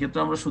 এই ক্ষেত্রে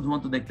আমরা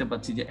শুধুমাত্র দেখতে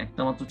পাচ্ছি যে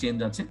একটা মাত্র চেঞ্জ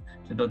আছে,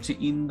 সেটা হচ্ছে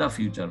ইন দ্য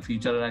ফিউচার।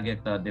 ফিউচারের আগে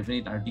একটা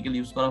ডেফিনিট আর্টিকেল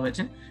ইউজ করা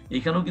হয়েছে,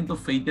 এখানেও কিন্তু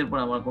ফেইথের পর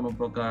আমার কোনো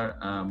প্রকার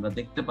আমরা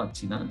দেখতে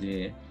পাচ্ছি না যে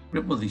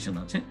প্রিপোজিশন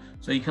আছে,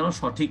 সো এইখানেও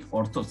সঠিক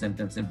অর্থ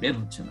সেন্টেন্সে বের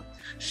হচ্ছে না।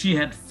 She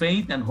had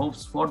faith and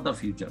Hopes for the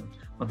future,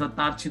 অর্থাৎ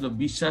তার ছিল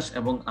বিশ্বাস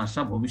এবং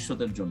আশা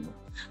ভবিষ্যতের জন্য।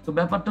 তো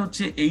ব্যাপারটা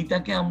হচ্ছে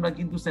এইটাকে আমরা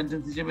কিন্তু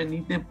সেন্টেন্স হিসেবে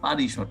নিতে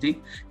পারি সঠিক,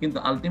 কিন্তু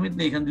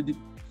আলটিমেটলি এখানে যদি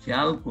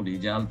খেয়াল করি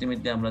যে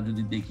আলটিমেটলি আমরা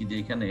যদি দেখি যে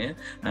এখানে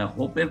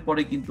হোপের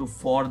পরে কিন্তু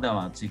ফর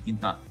দেওয়া আছে,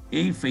 কিন্তু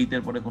এই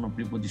ফেইথের পরে কোনো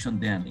প্রিপোজিশন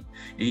দেয়া নেই।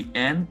 এই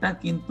অ্যান্ডটা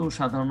কিন্তু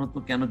সাধারণত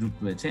কেন যুক্ত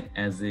হয়েছে,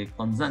 অ্যাজ এ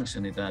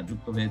কনজাংশন এটা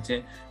যুক্ত হয়েছে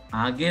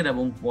আগের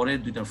এবং পরের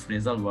দুইটা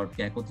ফ্রেজাল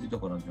ওয়ার্ডকে একত্রিত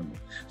করার জন্য।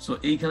 সো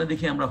এইখানে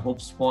দেখি আমরা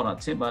হোপস ফর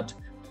আছে, বাট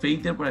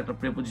ফেইথের পর একটা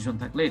প্রিপোজিশন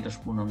থাকলে এটা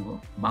পূর্ণাঙ্গ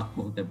বাক্য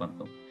হতে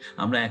পারতো।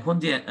 আমরা এখন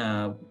যে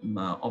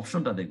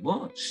অপশনটা দেখবো,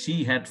 she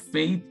had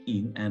faith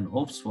in and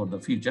Hopes for the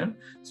future,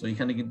 so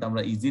এখানে কিন্তু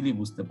আমরা ইজিলি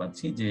বুঝতে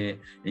পারছি যে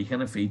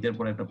এইখানে ফেইথের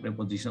পর একটা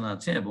প্রিপোজিশন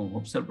আছে এবং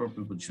হোপসের পর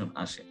প্রিপোজিশন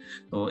আসে।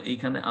 তো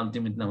এইখানে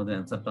আলটিমেটলি আমাদের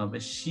অ্যান্সারটা হবে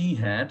she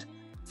had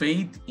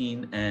faith in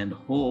and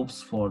Hopes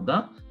for the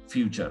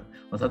future.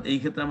 অর্থাৎ এই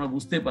ক্ষেত্রে আমরা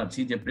বুঝতে পারছি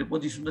যে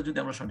প্রিপোজিশনটা যদি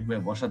আমরা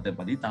সঠিকভাবে বসাতে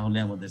পারি তাহলে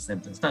আমাদের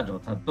সেন্টেন্সটা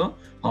যথার্থ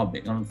হবে।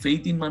 কারণ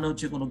ফেইথ ইন মানে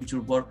হচ্ছে কোনো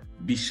কিছুর উপর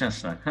বিশ্বাস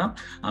রাখা,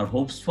 আর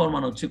হোপস ফর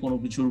মানে হচ্ছে কোনো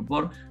কিছুর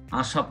উপর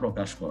আশা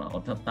প্রকাশ করা,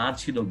 অর্থাৎ তার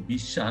ছিল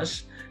বিশ্বাস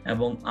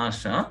এবং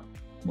আশা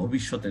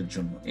ভবিষ্যতের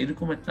জন্য।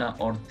 এরকম একটা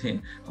অর্থে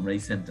আমরা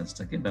এই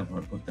সেন্টেন্সটাকে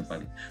ব্যবহার করতে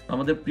পারি।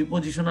 আমাদের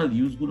প্রিপোজিশনাল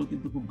ইউজগুলো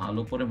কিন্তু খুব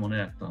ভালো করে মনে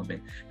রাখতে হবে।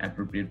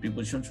 অ্যাপ্রোপ্রিয়েট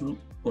প্রিপোজিশন শুরু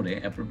করে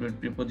অ্যাপ্রোপ্রিয়েট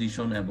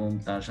প্রিপোজিশন এবং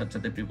তার সাথে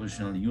সাথে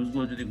প্রিপোজিশনাল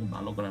ইউজগুলো যদি খুব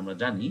ভালো করে আমরা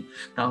জানি,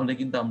 তাহলে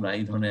কিন্তু আমরা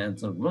এই ধরনের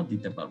অ্যান্সারগুলো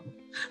দিতে পারবো।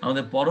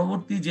 আমাদের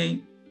পরবর্তী যেই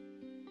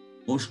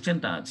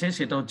কোশ্চেনটা আছে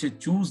সেটা হচ্ছে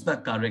চুজ দ্য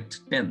কারেক্ট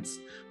টেন্স,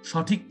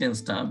 সঠিক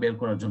টেন্সটা বের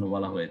করার জন্য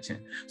বলা হয়েছে।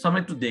 সো আমরা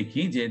একটু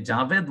দেখি যে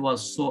Javed was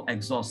so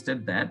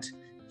exhausted that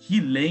he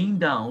laying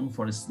down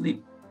for a sleep.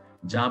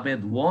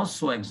 Javed was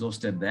so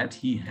exhausted that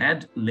he had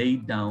laid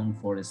down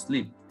for a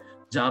sleep.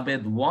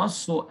 Javed was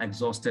so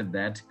exhausted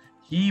that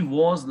he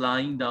was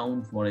lying down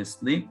for a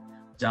sleep.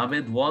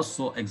 Javed was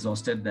so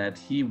exhausted that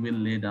he will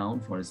lay down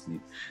for a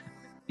sleep.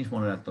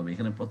 মনে রাখতে হবে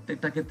এখানে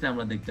প্রত্যেকটা ক্ষেত্রে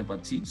আমরা দেখতে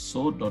পাচ্ছি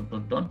so dot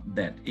dot dot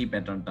that, এই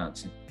প্যাটার্নটা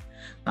আছে।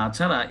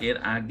 তাছাড়া এর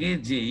আগে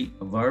যেই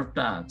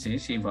ভার্বটা আছে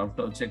সেই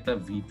ভার্বটা হচ্ছে একটা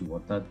V2,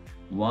 অর্থাৎ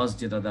ওয়াজ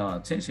যেটা দেওয়া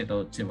আছে সেটা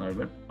হচ্ছে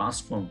ভার্বের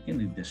পাস্ট ফর্মকে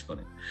নির্দেশ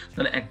করে।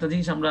 তাহলে একটা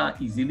জিনিস আমরা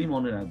ইজিলি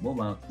মনে রাখবো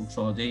বা খুব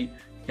সহজেই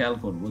খেয়াল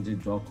করব যে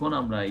যখন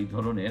আমরা এই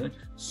ধরনের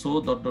so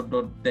dot dot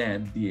dot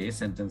that দিয়ে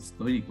সেন্টেন্স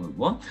তৈরি করব,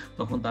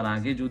 তখন তার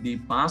আগে যদি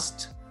পাস্ট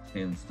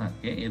টেন্স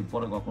থাকে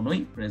এরপরে কখনোই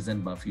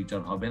প্রেজেন্ট বা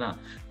ফিউচার হবে না।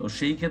 তো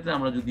সেই ক্ষেত্রে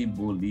আমরা যদি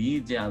বলি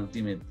যে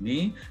ultimately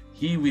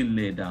he will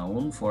lay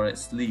down for a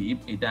sleep,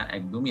 এটা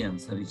একদমই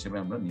অ্যান্সার হিসেবে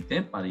আমরা নিতে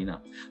পারি না।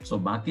 সো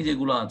বাকি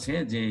যেগুলো আছে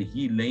যে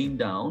he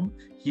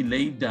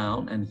laid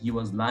down and he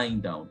was lying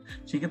down,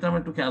 সেক্ষেত্রে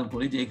আমরা একটু খেয়াল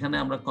করি যে এখানে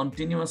আমরা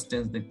কন্টিনিউয়াস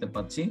টেন্স দেখতে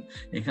পাচ্ছি,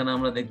 এখানে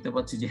আমরা দেখতে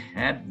পাচ্ছি যে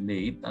had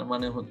laid, তার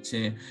মানে হচ্ছে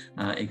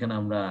এখানে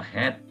আমরা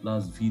had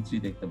প্লাস V3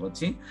 দেখতে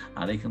পাচ্ছি,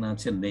 আর এখানে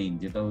আছে lain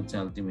যেটা হচ্ছে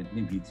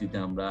আলটিমেটলি V3 তে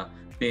আমরা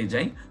পেয়ে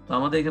যাই। তো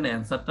আমাদের এখানে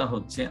অ্যান্সারটা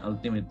হচ্ছে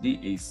আলটিমেটলি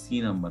এই সি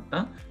নাম্বারটা,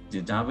 যে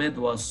Javed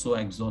was so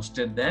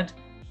exhausted that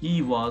he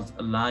was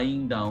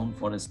lying down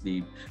for a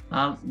sleep।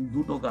 তার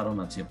দুটো কারণ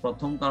আছে।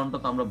 প্রথম কারণটা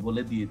তো আমরা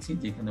বলে দিয়েছি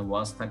যে এখানে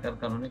was থাকার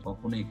কারণে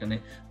কখনো এখানে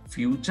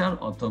ফিউচার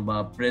অথবা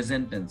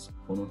প্রেজেন্ট টেন্স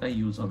কোনোটাই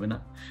ইউজ হবে না।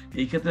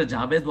 এই ক্ষেত্রে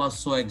Jabed was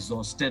so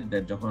exhausted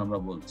that যখন আমরা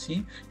বলছি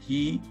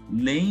হি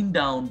lane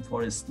down for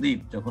a slip,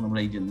 যখন আমরা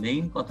এই যে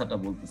লেইন কথাটা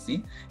বলতেছি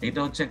এটা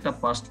হচ্ছে একটা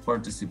পাস্ট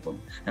পার্টিসিপল।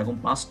 এখন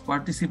পাস্ট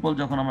পার্টিসিপল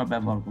যখন আমরা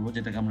ব্যবহার করবো,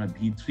 যেটাকে আমরা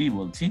V3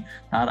 বলছি,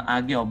 তার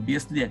আগে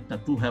অবভিয়াসলি একটা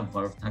টু হ্যাভ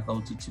ভার্ব থাকা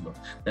উচিত ছিল,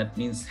 দ্যাট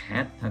মিনস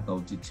হ্যাড থাকা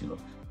উচিত ছিল।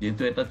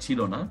 যেহেতু এটা ছিল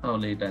না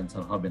তাহলে এটা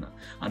অ্যান্সার হবে না।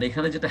 আর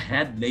এখানে যেটা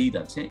হ্যাড লেইড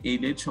আছে, এই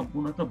লেইড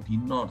সম্পূর্ণ একটা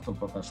ভিন্ন অর্থ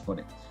প্রকাশ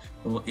করে।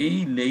 তো এই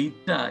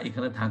লেইডটা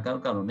এখানে থাকার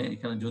কারণে,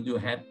 এখানে যদিও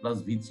হ্যাড প্লাস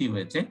V3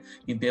 হয়েছে,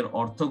 কিন্তু এর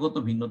অর্থগত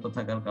ভিন্নতা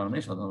থাকার কারণে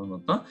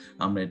সাধারণত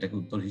আমরা এটাকে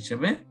উত্তর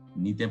হিসেবে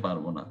নিতে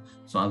পারবো না।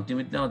 সো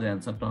আলটিমেটলি আমাদের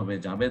অ্যান্সারটা হবে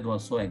Jabed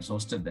was so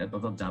exhausted that,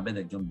 অর্থাৎ জাবেদ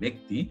একজন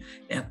ব্যক্তি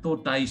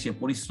এতটাই সে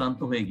পরিশ্রান্ত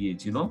হয়ে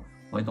গিয়েছিল,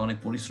 হয়তো অনেক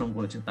পরিশ্রম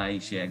করেছে তাই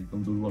সে একদম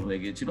দুর্বল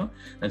হয়ে গিয়েছিল,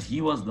 that he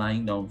was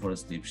lying down for a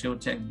sleep, সে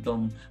হচ্ছে একদম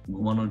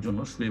ঘুমানোর জন্য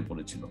শুয়ে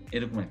পড়েছিল,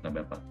 এরকম একটা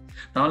ব্যাপার।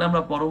 তাহলে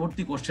আমরা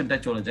পরবর্তী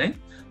কোশ্চেনটায় চলে যাই।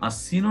 আর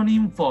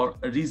সিনোনিম ফর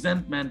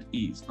রিজেন্টমেন্ট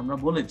ইজ, আমরা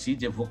বলেছি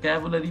যে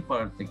ভোকাবুলারি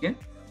পার্ট থেকে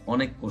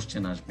অনেক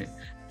কোশ্চেন আসবে।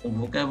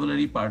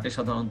 ভোকাবুলারি পার্টে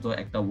সাধারণত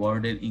একটা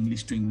ওয়ার্ডের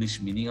ইংলিশ টু ইংলিশ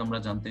মিনিং আমরা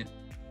জানতে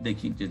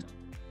দেখি যে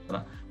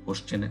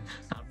কোশ্চেনে,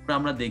 তারপরে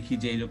আমরা দেখি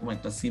যে এরকম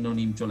একটা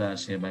সিনোনিম চলে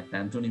আসে বা একটা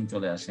অ্যান্টোনিম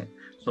চলে আসে।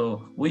 তো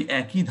ওই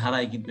একই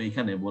ধারায় কিন্তু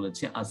এখানে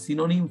বলেছে আর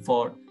সিনোনিম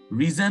ফর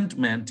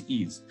রিজেন্টমেন্ট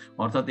ইজ,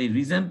 অর্থাৎ এই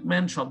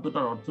রিজেন্টমেন্ট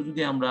শব্দটার অর্থ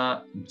যদি আমরা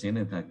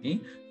জেনে থাকি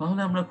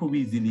তাহলে আমরা খুব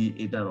ইজিলি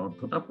এটার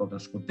অর্থটা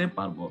প্রকাশ করতে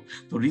পারবো।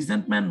 তো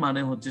রিজেন্টমেন্ট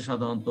মানে হচ্ছে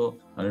সাধারণত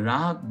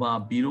রাগ বা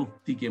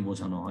বিরক্তিকে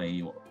বোঝানো হয় এই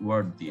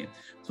ওয়ার্ড দিয়ে।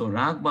 তো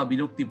রাগ বা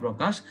বিরক্তি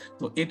প্রকাশ।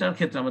 তো এটার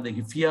ক্ষেত্রে আমরা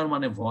দেখি ফিয়ার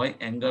মানে ভয়,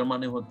 অ্যাঙ্গার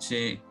মানে হচ্ছে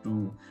একটু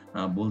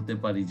বলতে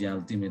পারি যে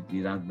আলটিমেটলি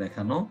রাগ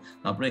দেখানো।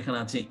 তারপরে এখানে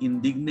আছে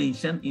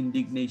ইন্ডিগনেশন,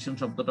 ইন্ডিগনেশন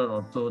শব্দটার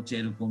অর্থ হচ্ছে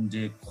এরকম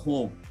যে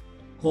ক্ষোভ,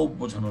 ক্ষোভ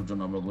বোঝানোর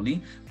জন্য আমরা বলি।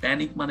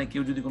 প্যানিক মানে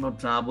কেউ যদি কোনো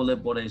ট্রাবলে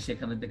পড়ে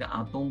সেখানে থেকে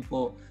আতঙ্ক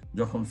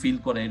যখন ফিল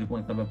করে, এরকম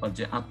একটা ব্যাপার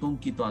যে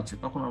আতঙ্কিত আছে,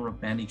 তখন আমরা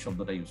প্যানিক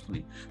শব্দটা ইউজ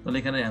করি। তাহলে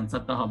এখানে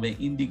অ্যান্সারটা হবে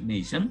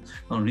ইন্ডিগনেশন।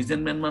 কারণ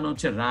রিজেন্টমেন্ট মানে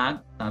হচ্ছে রাগ,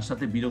 তার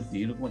সাথে বিরক্তি,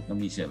 এরকম একটা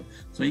মিশেল।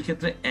 তো এই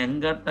ক্ষেত্রে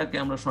অ্যাঙ্গারটাকে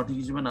আমরা সঠিক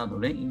হিসেবে না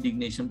ধরে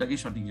ইন্ডিগনেশনটাকেই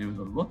সঠিক হিসেবে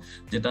ধরবো,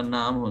 যেটার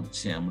নাম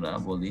হচ্ছে আমরা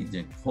বলি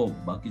যে ক্ষোভ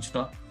বা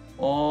কিছুটা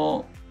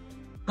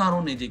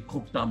কারণে যে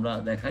ক্ষোভটা আমরা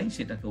দেখাই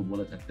সেটাকেও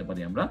বলে থাকতে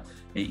পারি আমরা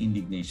এই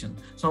ইন্ডিগনেশন।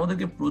 সো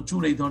আমাদেরকে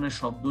প্রচুর এই ধরনের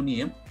শব্দ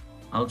নিয়ে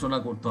আলোচনা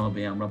করতে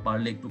হবে। আমরা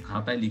পারলে একটু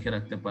খাতায় লিখে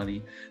রাখতে পারি,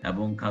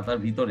 এবং খাতার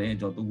ভিতরে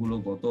যতগুলো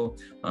গত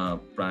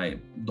প্রায়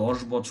 10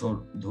 বছর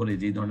ধরে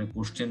যে ধরনের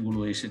কোশ্চেন গুলো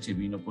এসেছে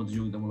বিভিন্ন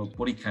প্রতিযোগিতামূলক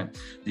পরীক্ষায়,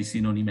 যে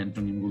সিনোনিম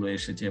অ্যান্টোনিম গুলো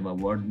এসেছে বা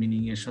ওয়ার্ড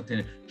মিনিং এর সাথে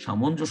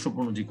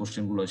সামঞ্জস্যপূর্ণ যে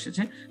কোশ্চেন গুলো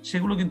এসেছে,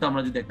 সেগুলো কিন্তু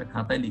আমরা যদি একটা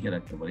খাতায় লিখে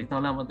রাখতে পারি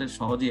তাহলে আমাদের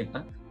সহজেই একটা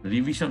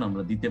রিভিশন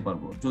আমরা দিতে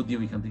পারবো, যদিও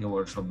এখান থেকে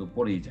ওয়ার্ড শব্দ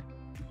পড়েই যায়।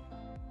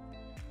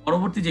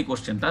 পরবর্তী যে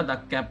কোশ্চেনটা, the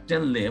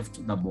captain left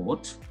the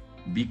boat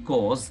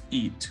because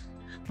it.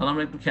 তাহলে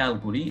আমরা একটু খেয়াল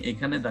করি,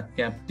 এখানে the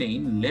captain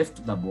left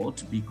the boat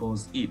because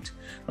it,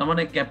 তার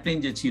মানে ক্যাপ্টেন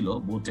যে ছিল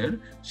বোটের,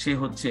 সে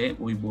হচ্ছে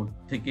ওই বোট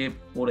থেকে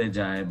পড়ে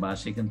যায় বা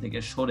সেখান থেকে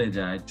সরে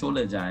যায়,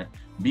 চলে যায়,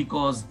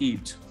 বিকজ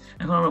ইট।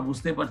 এখন আমরা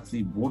বুঝতে পারছি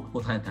বোট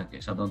কোথায় থাকে,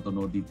 সাধারণত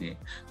নদীতে।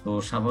 তো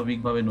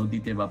স্বাভাবিকভাবে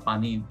নদীতে বা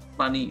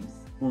পানি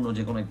পূর্ণ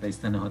যে কোনো একটা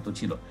স্থানে হয়তো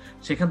ছিল,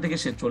 সেখান থেকে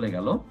সে চলে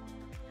গেল।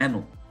 কেন?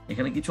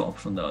 এখানে কিছু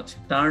অপশন দেওয়া আছে,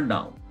 turn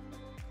down,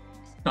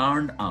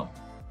 turn up,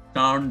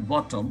 turn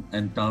bottom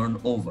and turn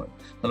over.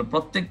 তাহলে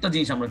প্রত্যেকটা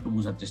জিনিস আমরা একটু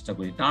বোঝার চেষ্টা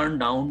করি। টার্ন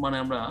ডাউন মানে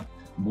আমরা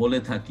বলে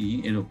থাকি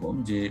এরকম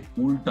যে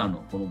উল্টানো,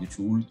 কোনো কিছু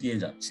উল্টিয়ে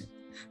যাচ্ছে।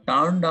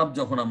 টার্ন আপ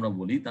যখন আমরা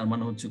বলি তার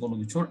মানে হচ্ছে কোনো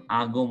কিছুর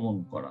আগমন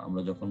করা।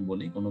 আমরা যখন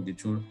বলি কোনো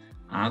কিছুর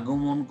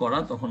আগমন করা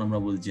তখন আমরা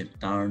বলি যে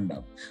টার্ন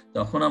আপ।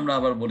 যখন আমরা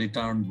আবার বলি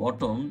টার্ন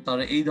বটম,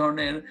 তাহলে এই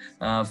ধরনের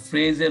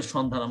ফ্রেজের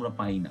সন্ধান আমরা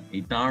পাই না।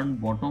 এই টার্ন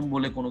বটম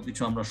বলে কোনো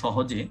কিছু আমরা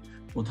সহজে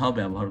কোথাও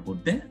ব্যবহার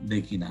করতে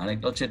দেখি না।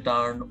 আরেকটা হচ্ছে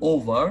টার্ন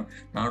ওভার।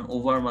 টার্ন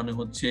ওভার মানে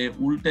হচ্ছে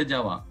উল্টে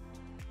যাওয়া,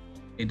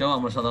 এটাও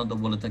আমরা সাধারণত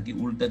বলে থাকি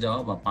উল্টে যাওয়া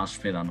বা পাশ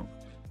ফেরানো।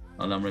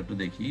 তাহলে আমরা একটু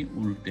দেখি,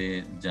 উল্টে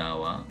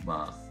যাওয়া বা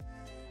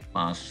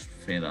পাশ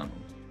ফেরানো,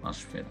 পাশ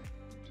ফেরা।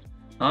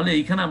 তাহলে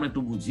এইখানে আমরা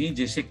একটু বুঝি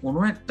যে সে কোনো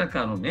একটা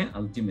কারণে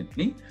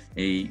আলটিমেটলি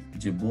এই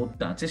যে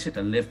বোটটা আছে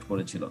সেটা লেফট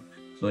করেছিল।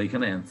 তো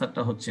এখানে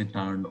অ্যান্সারটা হচ্ছে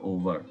টার্ন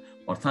ওভার।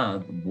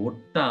 অর্থাৎ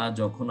বোটটা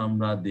যখন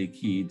আমরা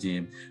দেখি যে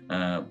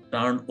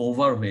টার্ন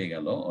ওভার হয়ে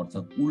গেল,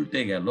 অর্থাৎ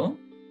উল্টে গেল,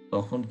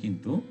 তখন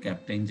কিন্তু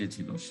ক্যাপ্টেন যে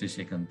ছিল সে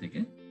সেখান থেকে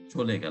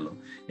চলে গেল।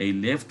 এই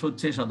লেফট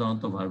হচ্ছে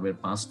সাধারণত ভার্বের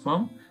পাস্ট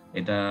ফর্ম।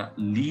 এটা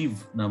লিভ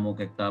নামক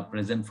একটা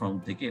প্রেজেন্ট ফর্ম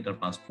থেকে এটার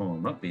পাস্ট ফর্ম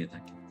আমরা পেয়ে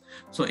থাকি।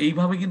 সো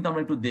এইভাবে কিন্তু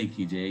আমরা একটু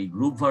দেখি যে এই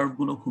গ্রুপ ভার্ব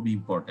গুলো খুব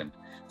ইম্পর্টেন্ট।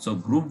 সো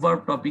গ্রুপ ভার্ব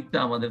টপিকটা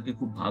আমাদেরকে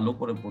খুব ভালো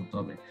করে পড়তে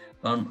হবে,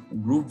 কারণ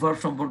গ্রুপ ভার্ব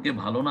সম্পর্কে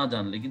ভালো না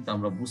জানলে কিন্তু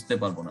আমরা বুঝতে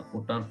পারবো না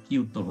কোটার কি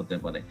উত্তর হতে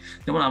পারে।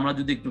 যেমন আমরা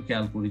যদি একটু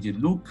খেয়াল করি যে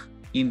look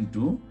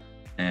into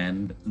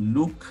and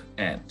look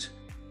at,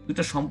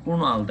 দুটো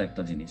সম্পূর্ণ আলাদা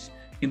একটা জিনিস,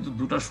 কিন্তু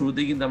দুটার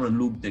শুরুতেই কিন্তু আমরা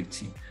লুক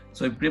দেখছি।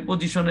 সো এই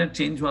প্রিপোজিশনের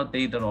চেঞ্জ হওয়াতে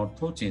এটার অর্থ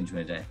চেঞ্জ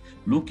হয়ে যায়।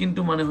 লুক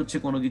ইনটু মানে হচ্ছে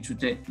কোনো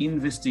কিছুতে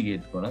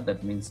ইনভেস্টিগেট করা, দ্যাট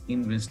মিনস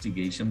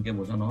ইনভেস্টিগেশনকে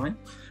বোঝানো হয়।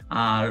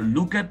 আর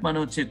লুক অ্যাট মানে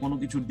হচ্ছে কোনো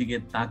কিছুর দিকে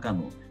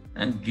তাকানো,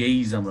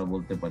 গেইজ আমরা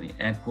বলতে পারি,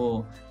 এক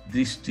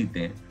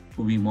দৃষ্টিতে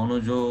খুবই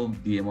মনোযোগ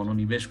দিয়ে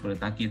মনোনিবেশ করে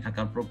তাকিয়ে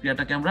থাকার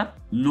প্রক্রিয়াটাকে আমরা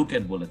লুক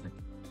এট বলে থাকি।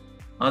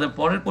 আমাদের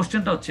পরের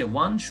কোশ্চেনটা হচ্ছে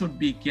one should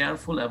be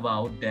careful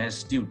about dash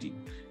duty.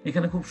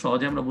 এখানে খুব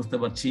সহজে আমরা বুঝতে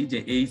পারছি যে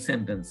এই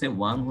সেন্টেন্সে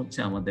ওয়ান হচ্ছে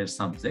আমাদের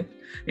সাবজেক্ট,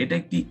 এটা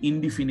একটি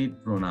ইনডিফিনিট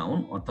প্রোনাউন,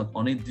 অর্থাৎ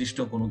অনির্দিষ্ট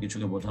কোনো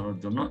কিছুকে বোঝানোর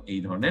জন্য এই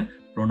ধরনের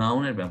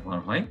প্রোনাউনের ব্যবহার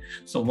হয়।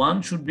 So one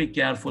should be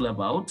careful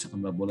about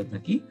আমরা বলে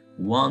থাকি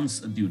ওয়ানস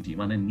ডিউটি,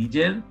 মানে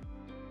নিজের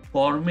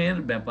কর্মের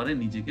ব্যাপারে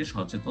নিজেকে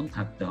সচেতন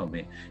থাকতে হবে।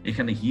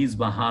 এখানে হিজ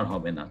বা হার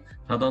হবে না।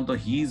 সাধারণত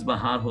হিজ বা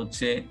হার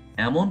হচ্ছে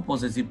এমন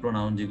পজেসিভ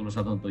প্রোনাউন যেগুলো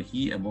সাধারণত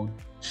হি এবং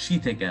শি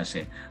থেকে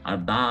আসে, আর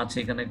দা আছে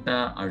এখানে একটা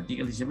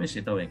আর্টিকেল হিসেবে,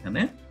 সেটাও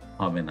এখানে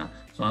হবে না।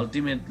 সো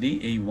আলটিমেটলি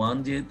এই ওয়ান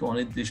যেহেতু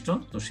অনির্দিষ্ট,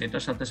 তো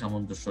সেটার সাথে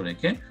সামঞ্জস্য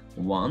রেখে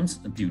ওয়ানস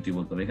ডিউটি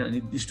বলতে হবে। এখানে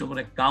নির্দিষ্ট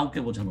করে কাউকে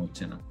বোঝানো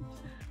হচ্ছে না।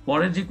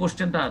 পরের যে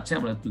কোশ্চেনটা আছে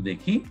আমরা একটু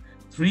দেখি।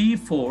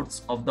 3/4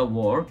 of the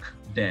work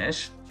dash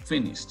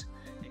finished।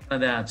 এখানে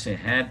দেওয়া আছে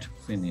হ্যাড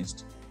ফিনিশড,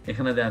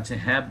 এখানে দেওয়া আছে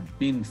হ্যাভ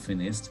বিন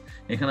ফিনিশড,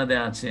 এখানে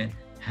দেওয়া আছে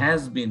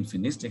হ্যাজ বিন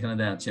ফিনিশড, এখানে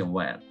দেওয়া আছে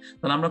ওয়্যার।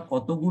 তাহলে আমরা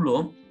কতগুলো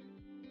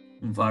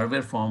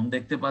ভার্বের ফর্ম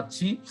দেখতে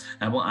পাচ্ছি,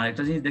 এবং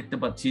আরেকটা জিনিস দেখতে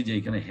পাচ্ছি যে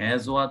এখানে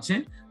হ্যাজও আছে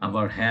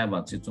আবার হ্যাভ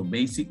আছে। তো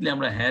বেসিকলি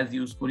আমরা হ্যাজ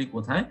ইউজ করি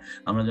কোথায়?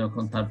 আমরা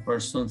যখন থার্ড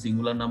পারসন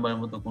সিঙ্গুলার নাম্বারের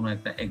মতো কোনো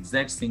একটা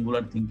এক্সাক্ট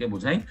সিঙ্গুলার থিংকে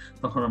বোঝাই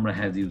তখন আমরা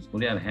হ্যাজ ইউজ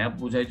করি, আর হ্যাভ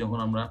বোঝাই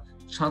যখন আমরা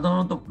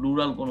সাধারণত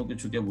প্লুরাল কোনো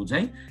কিছুকে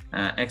বোঝাই,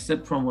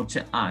 এক্সেপ্ট ফ্রম হচ্ছে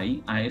আই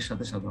এর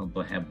সাথে সাধারণত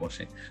হ্যাভ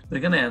বসে। তো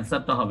এখানে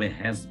অ্যান্সারটা হবে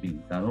হ্যাজ বিন।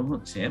 কারণ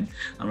হচ্ছে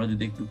আমরা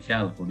যদি একটু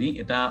খেয়াল করি,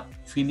 এটা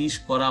ফিনিশ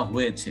করা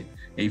হয়েছে,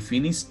 এই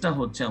ফিনিশটা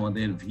হচ্ছে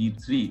আমাদের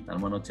V3, তার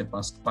মানে হচ্ছে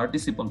পাস্ট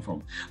পার্টিসিপল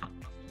ফর্ম।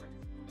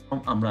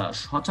 আমরা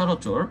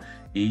সচরাচর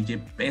এই যে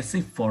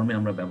প্যাসিভ ফর্মে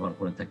আমরা ব্যবহার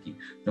করে থাকি,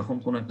 যখন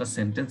কোনো একটা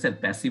সেন্টেন্সের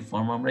প্যাসিভ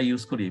ফর্ম আমরা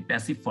ইউজ করি,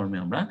 প্যাসিভ ফর্মে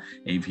আমরা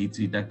এই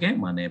V3টাকে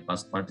মানে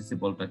পাস্ট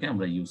পার্টিসিপলটাকে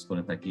আমরা ইউজ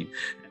করে থাকি।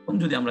 এবং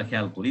যদি আমরা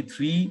খেয়াল করি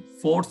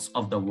 3/4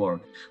 of the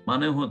work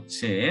মানে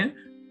হচ্ছে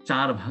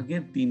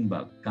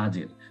 4/3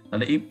 কাজের,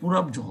 তাহলে এই পুরো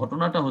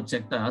ঘটনাটা হচ্ছে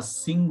একটা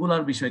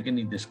সিঙ্গুলার বিষয়কে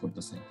নির্দেশ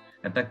করতেছে,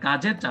 একটা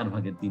কাজের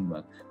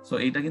 4/3। সো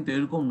এটা কিন্তু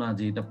এরকম না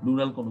যে এটা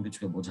প্লুরাল কোনো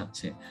কিছুকে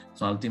বোঝাচ্ছে।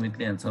 সো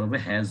আলটিমেটলি অ্যান্সার হবে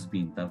হ্যাজ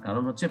বিন। তার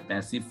কারণ হচ্ছে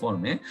প্যাসিভ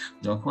ফর্মে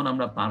যখন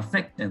আমরা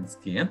পারফেক্ট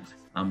টেন্সকে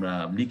আমরা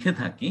লিখে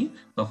থাকি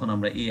তখন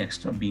আমরা এই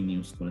এক্সট্রা বিন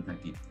ইউজ করে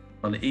থাকি।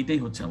 তাহলে এইটাই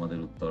হচ্ছে আমাদের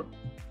উত্তর।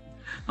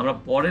 আমরা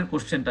পরের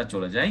কোশ্চেনটা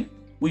চলে যাই।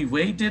 We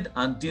weighted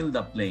until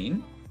the plane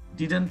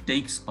didn't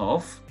tax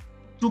of,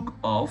 took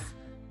off,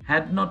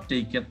 had not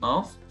taken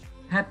of,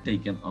 had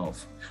taken of.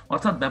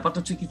 অর্থাৎ ব্যাপারটা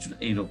হচ্ছে কিছু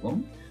এইরকম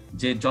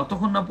যে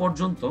যতক্ষণ না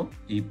পর্যন্ত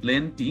এই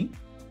প্লেনটি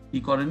কি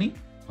করেনি,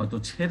 হয়তো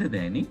ছেড়ে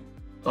দেয়নি,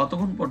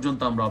 ততক্ষণ পর্যন্ত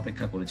আমরা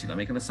অপেক্ষা করেছিলাম।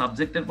 এখানে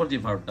সাবজেক্টের পর যে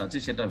ভার্বটা আছে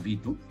সেটা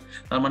V2,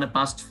 তার মানে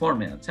পাস্ট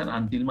ফর্মে আছে, আর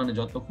আনটিল মানে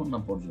যতক্ষণ না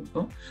পর্যন্ত।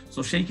 সো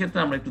সেই ক্ষেত্রে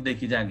আমরা একটু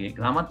দেখি যে আগে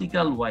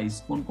গ্রামাটিক্যাল ওয়াইজ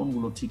কোন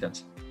কোনগুলো ঠিক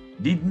আছে।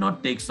 ডিড নট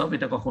টেকস অফ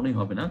এটা কখনোই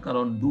হবে না,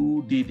 কারণ ডু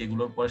ডিড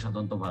এগুলোর পরে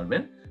সাধারণত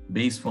ভার্বের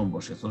বেস ফর্ম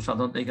বসে। সো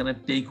সাধারণত এখানে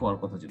টেক হওয়ার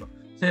কথা ছিল,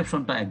 সেই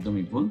অপশনটা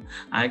একদমই ভুল।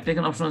 আরেকটা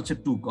এখানে অপশন হচ্ছে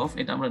টুক অফ,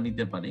 এটা আমরা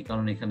নিতে পারি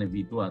কারণ এখানে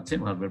V2 আছে,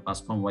 ভার্বের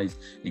পাস্ট ফর্ম ওয়াইজ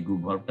এই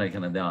গ্রুপ ভার্বটা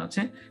এখানে দেওয়া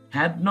আছে।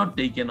 হ্যাড নট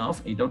টেকেন অফ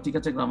এটাও ঠিক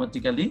আছে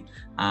গ্রামাটিক্যালি,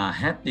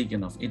 হ্যাড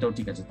টেকেন অফ এটাও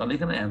ঠিক আছে। তাহলে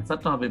এখানে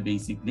অ্যান্সারটা হবে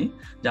বেসিকলি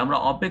যে আমরা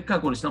অপেক্ষা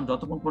করেছিলাম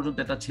যতক্ষণ পর্যন্ত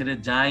এটা ছেড়ে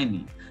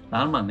যায়নি,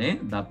 তার মানে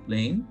দ্য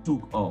প্লেন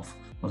টুক অফ,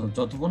 অর্থাৎ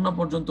যতক্ষণ না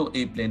পর্যন্ত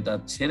এই প্লেনটা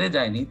ছেড়ে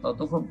যায়নি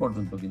ততক্ষণ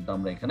পর্যন্ত কিন্তু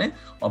আমরা এখানে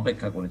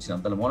অপেক্ষা করেছিলাম।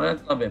 তাহলে মনে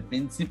রাখতে হবে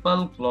প্রিন্সিপাল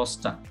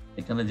ক্লজটা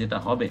এখানে যেটা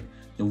হবে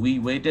যে উই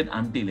ওয়েটেড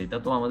আনটিল, এটা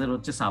তো আমাদের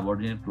হচ্ছে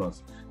সাবঅর্ডিনেট ক্লজ।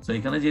 সো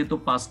এখানে যেহেতু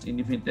পাস্ট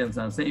ইনডিফিনিট টেন্স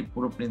আছে, এই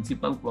পুরো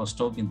প্রিন্সিপাল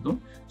ক্লজটাও কিন্তু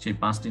সেই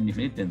পাস্ট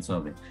ইনডিফিনিট টেন্স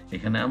হবে।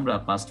 এখানে আমরা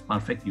পাস্ট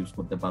পারফেক্ট ইউজ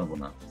করতে পারবো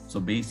না। সো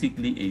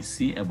বেসিকলি এই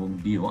সি এবং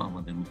ডিও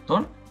আমাদের উত্তর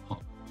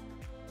হবে।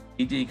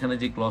 এই যে এখানে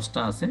যে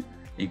ক্লজটা আছে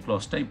এই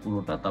ক্লজটাই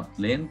পুরোটা দ্য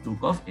প্লেন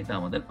টুক অফ, এটা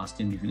আমাদের পাস্ট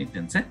ইনডিফিনিট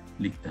টেন্সে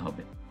লিখতে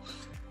হবে।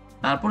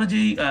 তারপরে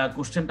যেই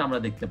কোশ্চেনটা আমরা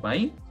দেখতে পাই,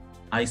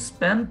 I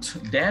spent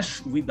dash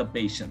with the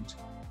patient.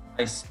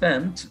 I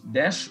spent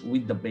dash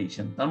with the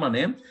patient, তার মানে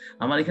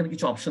আমার এখানে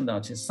কিছু অপশন দেওয়া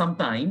আছে,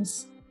 sometimes,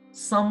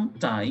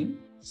 sometime,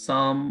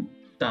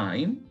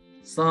 sometime,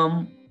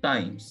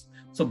 sometimes।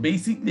 So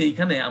basically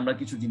এইখানে আমরা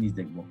কিছু জিনিস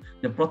দেখবো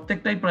যে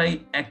প্রত্যেকটাই প্রায়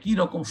একই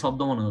রকম শব্দ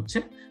মনে হচ্ছে,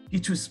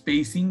 কিছু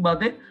স্পেসিং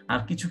বাদে, আর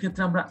কিছু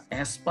ক্ষেত্রে আমরা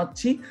অ্যাস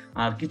পাচ্ছি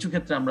আর কিছু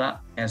ক্ষেত্রে আমরা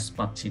অ্যাস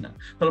পাচ্ছি না।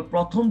 তাহলে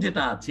প্রথম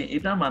যেটা আছে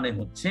এটার মানে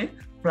হচ্ছে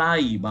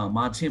প্রায় বা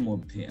মাঝে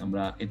মধ্যে,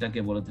 আমরা এটাকে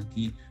বলে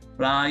থাকি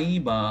প্রায়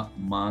বা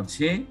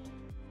মাঝে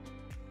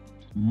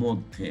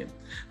মধ্যে।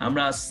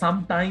 আমরা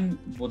সামটাইম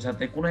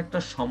বোঝাতে কোনো একটা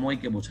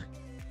সময়কে বোঝাই,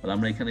 তাহলে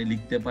আমরা এখানে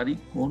লিখতে পারি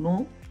কোনো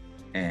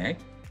এক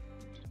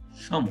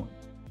সময়।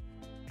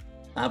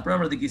 তারপর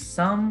আমরা দেখি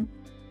সাম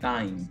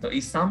টাইম, তো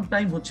এই সাম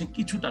টাইম হচ্ছে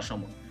কিছুটা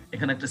সময়,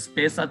 এখানে একটা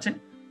স্পেস আছে।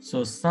 সো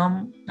সাম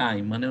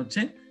টাইম মানে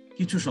হচ্ছে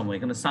কিছু সময়,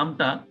 এখানে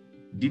সামটা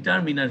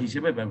ডিটারমিনার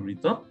হিসেবে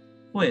ব্যবহৃত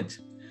হয়েছে।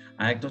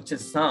 আর একটা হচ্ছে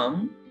সাম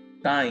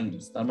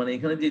টাইমস, তার মানে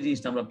এখানে যে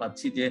জিনিসটা আমরা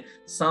পাচ্ছি যে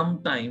সাম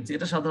টাইমস,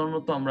 এটা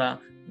সাধারণত আমরা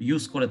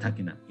ইউজ করে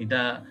থাকি না,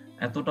 এটা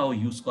এতটাও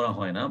ইউজ করা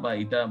হয় না, বা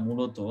এটা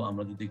মূলত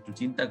আমরা যদি একটু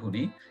চিন্তা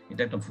করি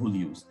এটা একটা ভুল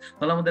ইউজ।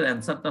 তাহলে আমাদের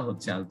অ্যান্সারটা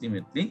হচ্ছে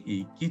আলটিমেটলি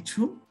এই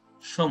কিছু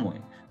সময়,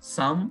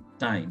 some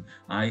time.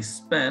 I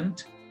spent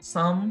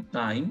some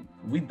time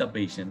with the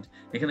patient,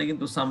 এখানে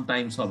কিন্তু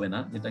সামটাইমস হবে না,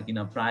 যেটা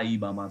কিনা প্রায়ই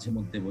বা মাঝে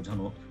মধ্যে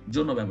বোঝানোর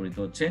জন্য ব্যবহৃত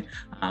হচ্ছে,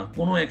 আর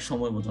কোনো এক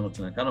সময় বোঝানো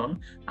হচ্ছে না, কারণ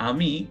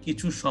আমি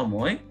কিছু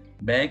সময়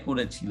ব্যয়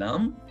করেছিলাম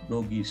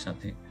রোগীর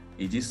সাথে।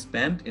 এই যে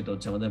স্পেন্ট, এটা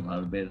হচ্ছে আমাদের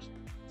ভার্বের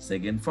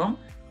সেকেন্ড ফর্ম,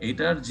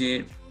 এটার যে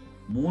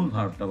মূল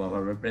ভার্বটা বা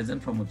ভার্বের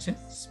প্রেজেন্ট ফর্ম হচ্ছে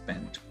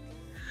স্পেন্ট।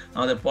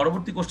 আমাদের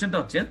পরবর্তী কোশ্চেনটা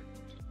হচ্ছে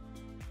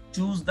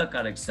চুজ দ্য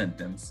কারেক্ট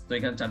সেন্টেন্স। তো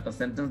এখানে 4টা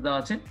সেন্টেন্স দেওয়া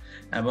আছে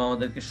এবং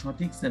আমাদেরকে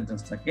সঠিক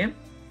সেন্টেন্সটাকে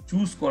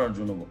চুজ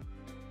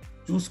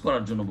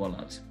করার জন্য বলা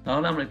আছে।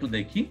 তাহলে আমরা একটু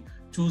দেখি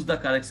চুজ দ্য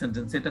কারেক্ট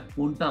সেন্টেন্স, এটা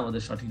কোনটা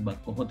আমাদের সঠিক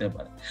বাক্য হতে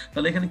পারে।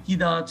 তাহলে এখানে কি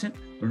দেওয়া আছে?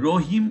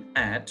 রহিম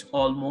at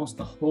almost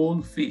the whole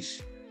fish.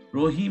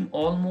 Rahim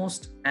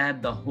almost at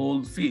the whole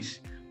fish.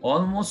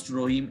 Almost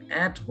Rahim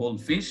at whole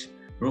fish.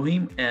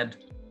 Rahim at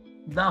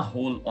the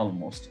whole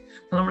almost.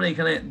 তাহলে আমরা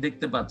এখানে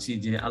দেখতে পাচ্ছি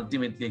যে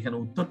আলটিমেটলি এখানে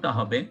উত্তরটা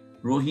হবে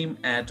রহিম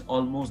at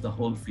almost the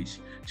whole fish.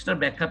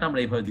 সেটার ব্যাখ্যাটা আমরা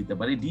এইভাবে দিতে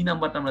পারি। ডি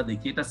নাম্বারটা আমরা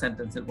দেখি, এটা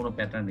সেন্টেন্সের কোনো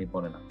প্যাটার্নে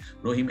পড়ে না।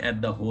 রহিম অ্যাট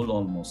দ্য হোল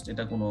অলমোস্ট,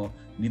 এটা কোনো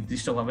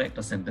নির্দিষ্টভাবে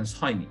একটা সেন্টেন্স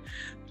হয়নি।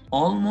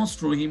 Almost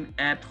Rahim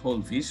at whole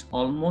fish,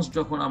 almost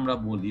যখন আমরা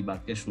বলি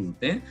বাক্যের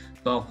শুরুতে,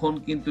 তখন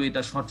কিন্তু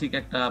এটা সঠিক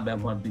একটা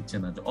ব্যবহার দিচ্ছে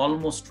না যে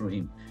অলমোস্ট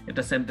রহিম,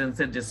 এটা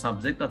সেন্টেন্সের যে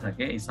সাবজেক্টটা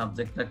থাকে এই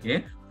সাবজেক্টটাকে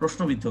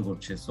প্রশ্নবিদ্ধ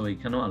করছে। সো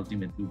এখানেও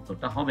আলটিমেটলি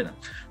উত্তরটা হবে না।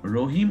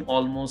 রহিম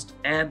almost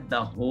at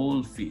the whole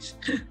fish,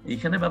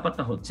 এখানে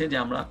ব্যাপারটা হচ্ছে যে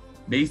আমরা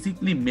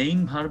বেসিকলি মেইন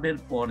ভার্বের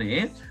পরে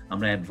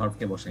আমরা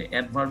অ্যাডভার্বকে বসাই।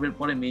 অ্যাডভার্বের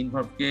পরে মেইন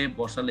ভার্বকে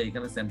বসালে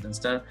এখানে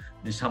সেন্টেন্সটার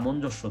যে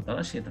সামঞ্জস্যতা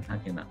সেটা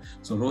থাকে না।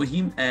 So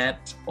Rahim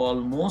at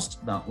almost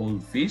the whole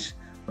fish,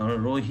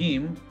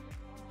 রহিম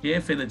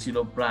খেয়ে ফেলেছিল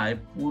প্রায়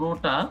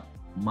পুরোটা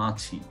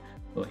মাছি।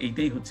 তো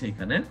এইটাই হচ্ছে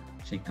এখানে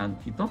সেই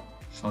কাঙ্ক্ষিত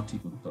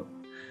সঠিক উত্তর।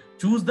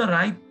 Choose the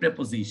right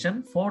preposition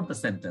for the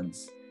sentence.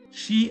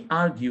 She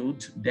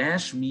argued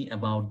dash me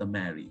about the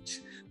marriage.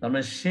 তার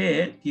মানে সে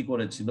কি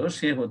করেছিল?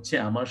 সে হচ্ছে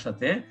আমার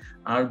সাথে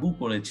আর্গু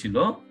করেছিল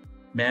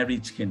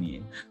ম্যারিজকে নিয়ে।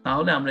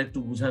 তাহলে আমরা একটু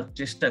বোঝার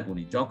চেষ্টা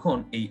করি, যখন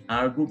এই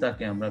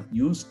আর্গুটাকে আমরা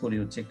ইউজ করি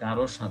হচ্ছে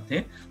কারোর সাথে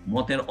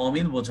মতের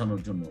অমিল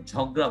বোঝানোর জন্য,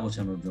 ঝগড়া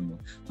বোঝানোর জন্য,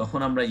 তখন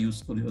আমরা ইউজ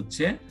করি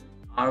হচ্ছে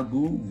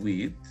আর্গু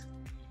উইথ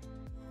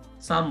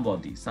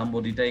সামবডি।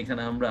 সামবডিটা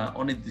এখানে আমরা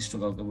অনির্দিষ্ট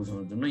কাউকে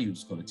বোঝানোর জন্য ইউজ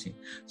করেছি।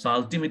 সো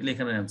আলটিমেটলি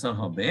এখানে অ্যান্সার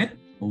হবে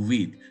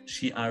with.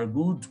 She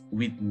আর্গুড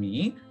with me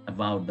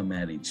about the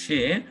marriage, সে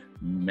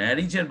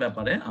ম্যারিজের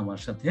ব্যাপারে আমার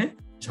সাথে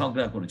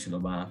ঝগড়া করেছিল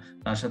বা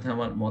তার সাথে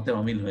আমার মতের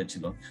অমিল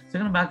হয়েছিল।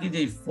 সেখানে বাকি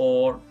যে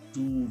ফর,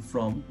 টু,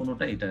 ফ্রম,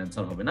 কোনোটা এটার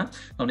অ্যান্সার হবে না,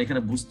 কারণ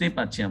এখানে বুঝতেই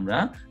পারছি আমরা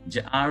যে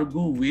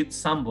আর্গু উইথ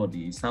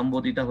সামবডি,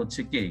 সামবডিটা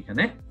হচ্ছে কে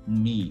এখানে?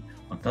 মি,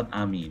 অর্থাৎ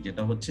আমি,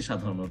 যেটা হচ্ছে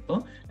সাধারণত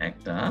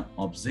একটা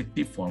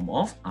অবজেক্টিভ ফর্ম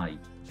অফ আই।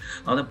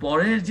 আমাদের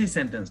পরের যে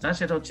সেন্টেন্সটা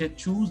সেটা হচ্ছে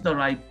choose the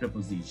right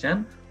preposition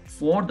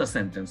for the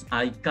sentence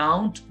I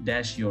count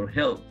dash your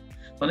help.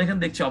 তাহলে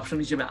এখানে দেখছি অপশন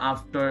হিসেবে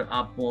আফটার,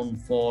 আপন,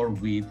 ফর,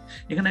 উইথ।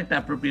 এখানে একটা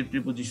অ্যাপ্রোপ্রিয়েট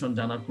প্রিপোজিশন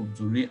জানা খুব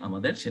জরুরি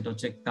আমাদের, সেটা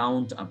হচ্ছে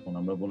কাউন্ট আপন।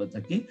 আমরা বলে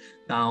থাকি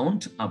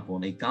কাউন্ট আপন।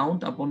 এই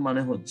কাউন্ট আপন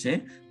মানে হচ্ছে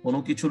কোনো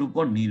কিছুর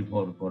উপর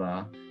নির্ভর করা,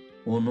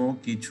 কোনো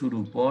কিছুর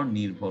উপর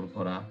নির্ভর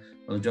করা।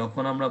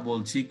 যখন আমরা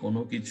বলছি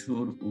কোনো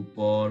কিছুর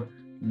উপর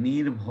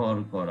নির্ভর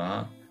করা,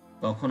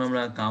 তখন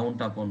আমরা কাউন্ট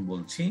আপন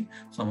বলছি।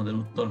 সো আমাদের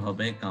উত্তর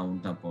হবে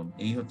কাউন্ট আপন।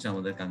 এই হচ্ছে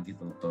আমাদের কাঙ্ক্ষিত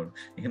উত্তর।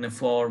 এখানে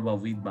ফর বা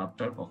উইথ বা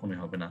আফটার কখনোই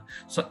হবে না।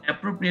 সো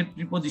অ্যাপ্রোপ্রিয়েট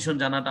প্রিপোজিশন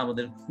জানাটা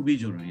আমাদের খুবই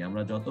জরুরি।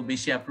 আমরা যত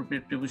বেশি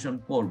অ্যাপ্রোপ্রিয়েট প্রিপোজিশন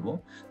পড়ব,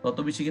 তত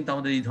বেশি কিন্তু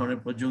আমাদের এই ধরনের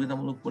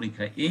প্রতিযোগিতামূলক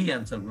পরীক্ষায় এই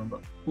অ্যান্সারগুলো আমরা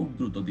খুব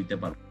দ্রুত দিতে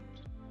পারবো।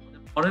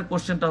 পরের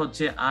কোশ্চেনটা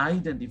হচ্ছে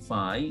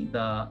identify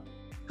the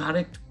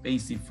correct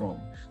passive form.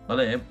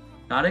 তাহলে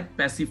কারেক্ট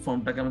প্যাসিভ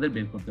ফর্মটাকে আমাদের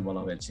বের করতে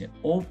বলা হয়েছে।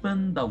 Open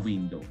the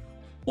window.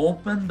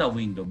 Open the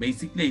window,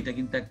 basically এটা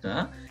কিন্তু একটা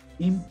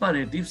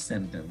ইম্পারেটিভ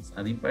সেন্টেন্স,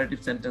 আর ইম্পারেটিভ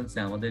সেন্টেন্সে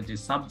আমাদের যে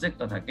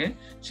সাবজেক্টটা থাকে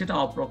সেটা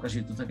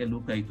অপ্রকাশিত থাকে,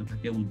 লুকায়িত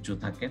থাকে, উজ্জ্ব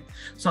থাকে।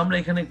 সো আমরা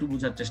এখানে একটু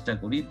বোঝার চেষ্টা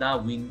করি। দা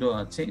উইন্ডো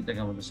আছে, এটাকে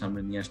আমাদের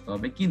সামনে নিয়ে আসতে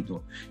হবে, কিন্তু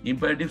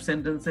ইম্পারেটিভ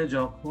সেন্টেন্সে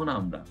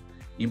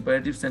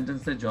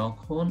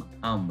যখন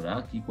আমরা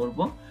কি করব?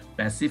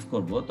 প্যাসিভ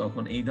করব,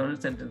 তখন এই ধরনের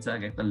সেন্টেন্সের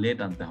আগে একটা লেট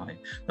আনতে হয়।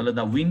 তাহলে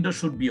the window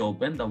should be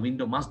open, the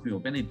window must be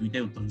open, এই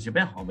দুইটাই উত্তর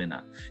হিসেবে হবে না।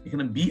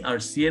 এখানে বি আর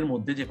সি এর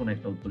মধ্যে যে কোনো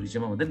একটা উত্তর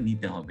হিসেবে আমাদের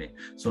নিতে হবে।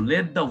 So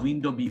let the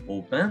window B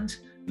opened,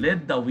 let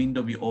the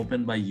window be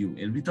open by you.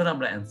 এর ভিতরে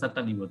আমরা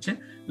অ্যান্সারটা নিব হচ্ছে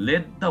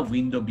let the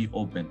window be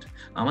opened.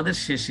 আমাদের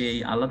শেষে এই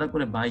আলাদা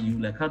করে বাই ইউ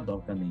লেখার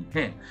দরকার নেই।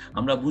 হ্যাঁ,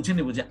 আমরা বুঝে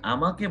নেব যে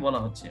আমাকে বলা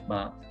হচ্ছে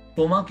বা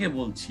তোমাকে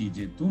বলছি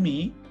যে তুমি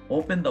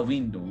ওপেন দ্য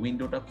উইন্ডো,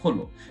 উইন্ডোটা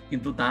খোলো,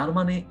 কিন্তু তার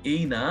মানে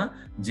এই না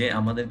যে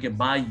আমাদেরকে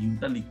বাই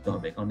ইউটা লিখতে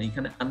হবে, কারণ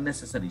এখানে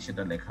আননেসেসারি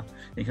সেটা লেখা।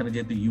 এখানে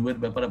যেহেতু ইউ এর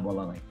ব্যাপারে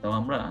বলা নাই, তো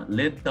আমরা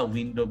let the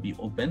window be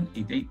open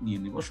এটাই নিয়ে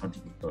নিব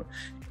সঠিক উত্তর।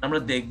 আমরা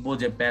দেখব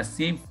যে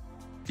প্যাসিভ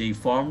যে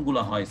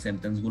ফর্মগুলো হয়,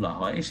 সেন্টেন্সগুলো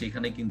হয়,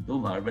 সেখানে কিন্তু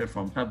ভার্বের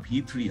ফর্মটা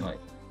V3 হয়,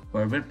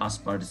 ভার্বের পাস্ট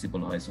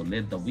পার্টিসিপল হয়। So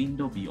let the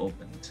window B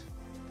opened.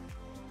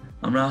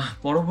 আমরা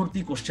পরবর্তী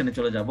কোশ্চেনে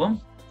চলে যাব।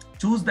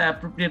 Choose the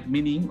appropriate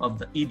meaning of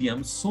the idiom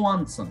so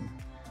and so.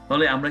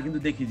 তাহলে আমরা কিন্তু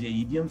দেখি যে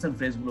ইডিয়মস এন্ড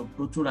ফ্রেজ গুলো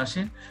প্রচুর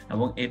আসে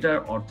এবং এটার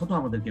অর্থটা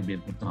আমাদেরকে বের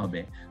করতে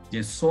হবে যে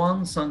সোয়ান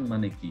সং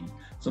মানে কি।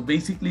 সো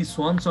বেসিক্যালি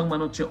সোয়ান সং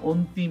মানে হচ্ছে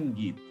অন্তিম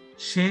গীত,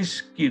 শেষ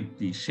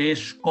কীর্তি, শেষ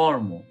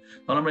কর্ম।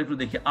 তাহলে আমরা একটু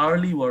দেখি,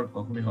 আর্লি ওয়ার্ক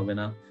কখনোই হবে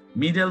না,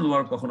 মিডল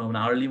ওয়ার্ক কখনো হবে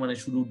না। আর্লি মানে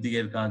শুরুর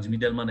দিকের কাজ,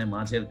 মিডল মানে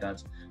মাঝের কাজ,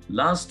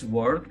 last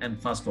work and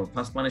first work,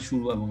 first মানে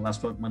শুরু এবং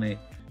লাস্ট ওয়ার্ক মানে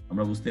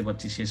আমরা বুঝতে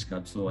পারছি শেষ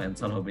কাজ। সো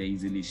অ্যান্সার হবে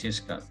ইজিলি শেষ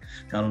কাজ,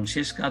 কারণ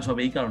শেষ কাজ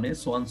হবে এই কারণে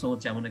সোয়ান সং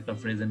হচ্ছে এমন একটা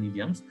ফ্রেজ এন্ড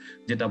ইডিয়মস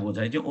যেটা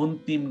বোঝায় যে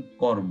অন্তিম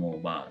কর্ম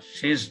বা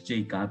শেষ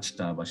যেই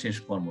কাজটা বা শেষ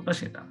কর্মটা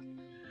সেটা।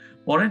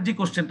 পরের যে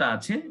কোশ্চেনটা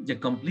আছে যে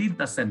complete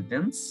the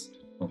sentence,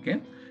 okay,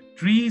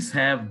 trees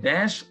have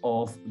dash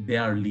of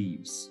their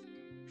lives,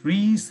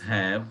 trees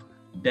have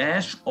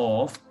dash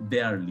of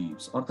their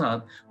lives, অর্থাৎ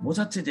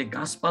বোঝাচ্ছে যে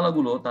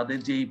গাছপালাগুলো তাদের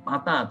যে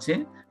পাতা আছে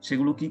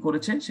সেগুলো কি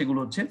করেছে, সেগুলো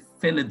হচ্ছে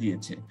ফেলে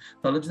দিয়েছে।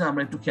 তাহলে যদি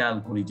আমরা একটু খেয়াল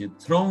করি যে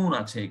থ্রোন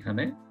আছে,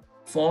 এখানে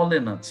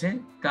ফলেন আছে,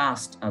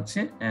 কাস্ট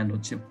আছে এন্ড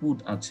হচ্ছে পুট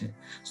আছে।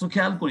 সো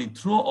খেয়াল করি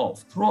থ্রো অফ,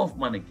 থ্রো অফ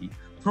মানে কি,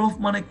 থ্রো অফ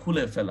মানে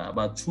খুলে ফেলা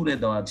বা ছুড়ে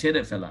দেওয়া,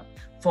 ছেড়ে ফেলা।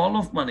 ফল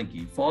অফ মানে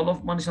কি, ফল অফ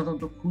মানে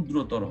সাধারণত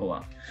ক্ষুদ্রতর হওয়া।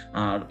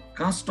 আর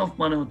কাস্ট অফ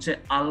মানে হচ্ছে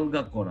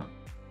আলগা করা,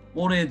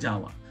 পড়ে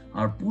যাওয়া।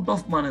 আর পুট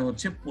অফ মানে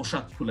হচ্ছে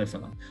পোশাক খুলে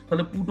ফেলা।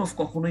 তাহলে পুট অফ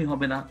কখনোই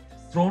হবে না।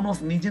 থ্রোন অফ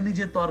নিজে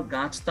নিজে তো আর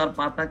গাছ তার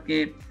পাতাকে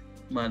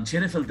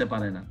ঝেড়ে ফেলতে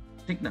পারে না,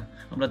 ঠিক না?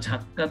 আমরা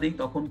ঝাটকা দিই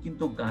তখন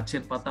কিন্তু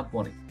গাছের পাতা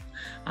পড়ে,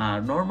 আর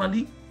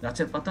নরমালি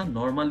গাছের পাতা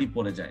নরমালি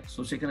পড়ে যায়।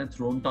 সো সেখানে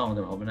থ্রোনটা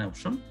আমাদের হবে না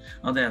অপশন,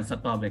 আমাদের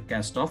অ্যান্সারটা হবে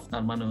ক্যাস্ট অফ।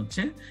 তার মানে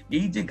হচ্ছে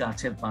এই যে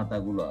গাছের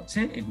পাতাগুলো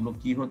আছে এগুলো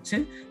কি হচ্ছে,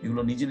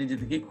 এগুলো নিজে নিজে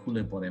থেকে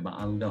খুলে পড়ে বা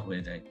আলগা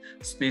হয়ে যায়।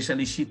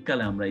 স্পেশালি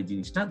শীতকালে আমরা এই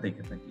জিনিসটা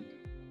দেখে থাকি।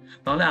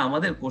 তাহলে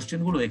আমাদের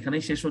কোশ্চেনগুলো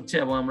এখানেই শেষ হচ্ছে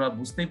এবং আমরা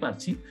বুঝতেই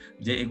পারছি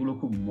যে এগুলো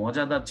খুব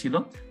মজাদার ছিল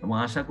এবং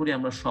আশা করি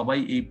আমরা সবাই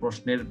এই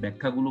প্রশ্নের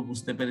ব্যাখ্যাগুলো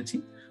বুঝতে পেরেছি।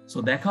 সো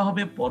দেখা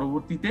হবে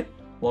পরবর্তীতে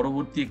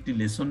পরবর্তী একটি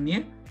লেসন নিয়ে।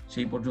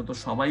 সেই পর্যন্ত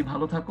সবাই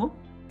ভালো থাকো।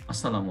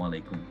 আসসালামু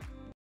আলাইকুম।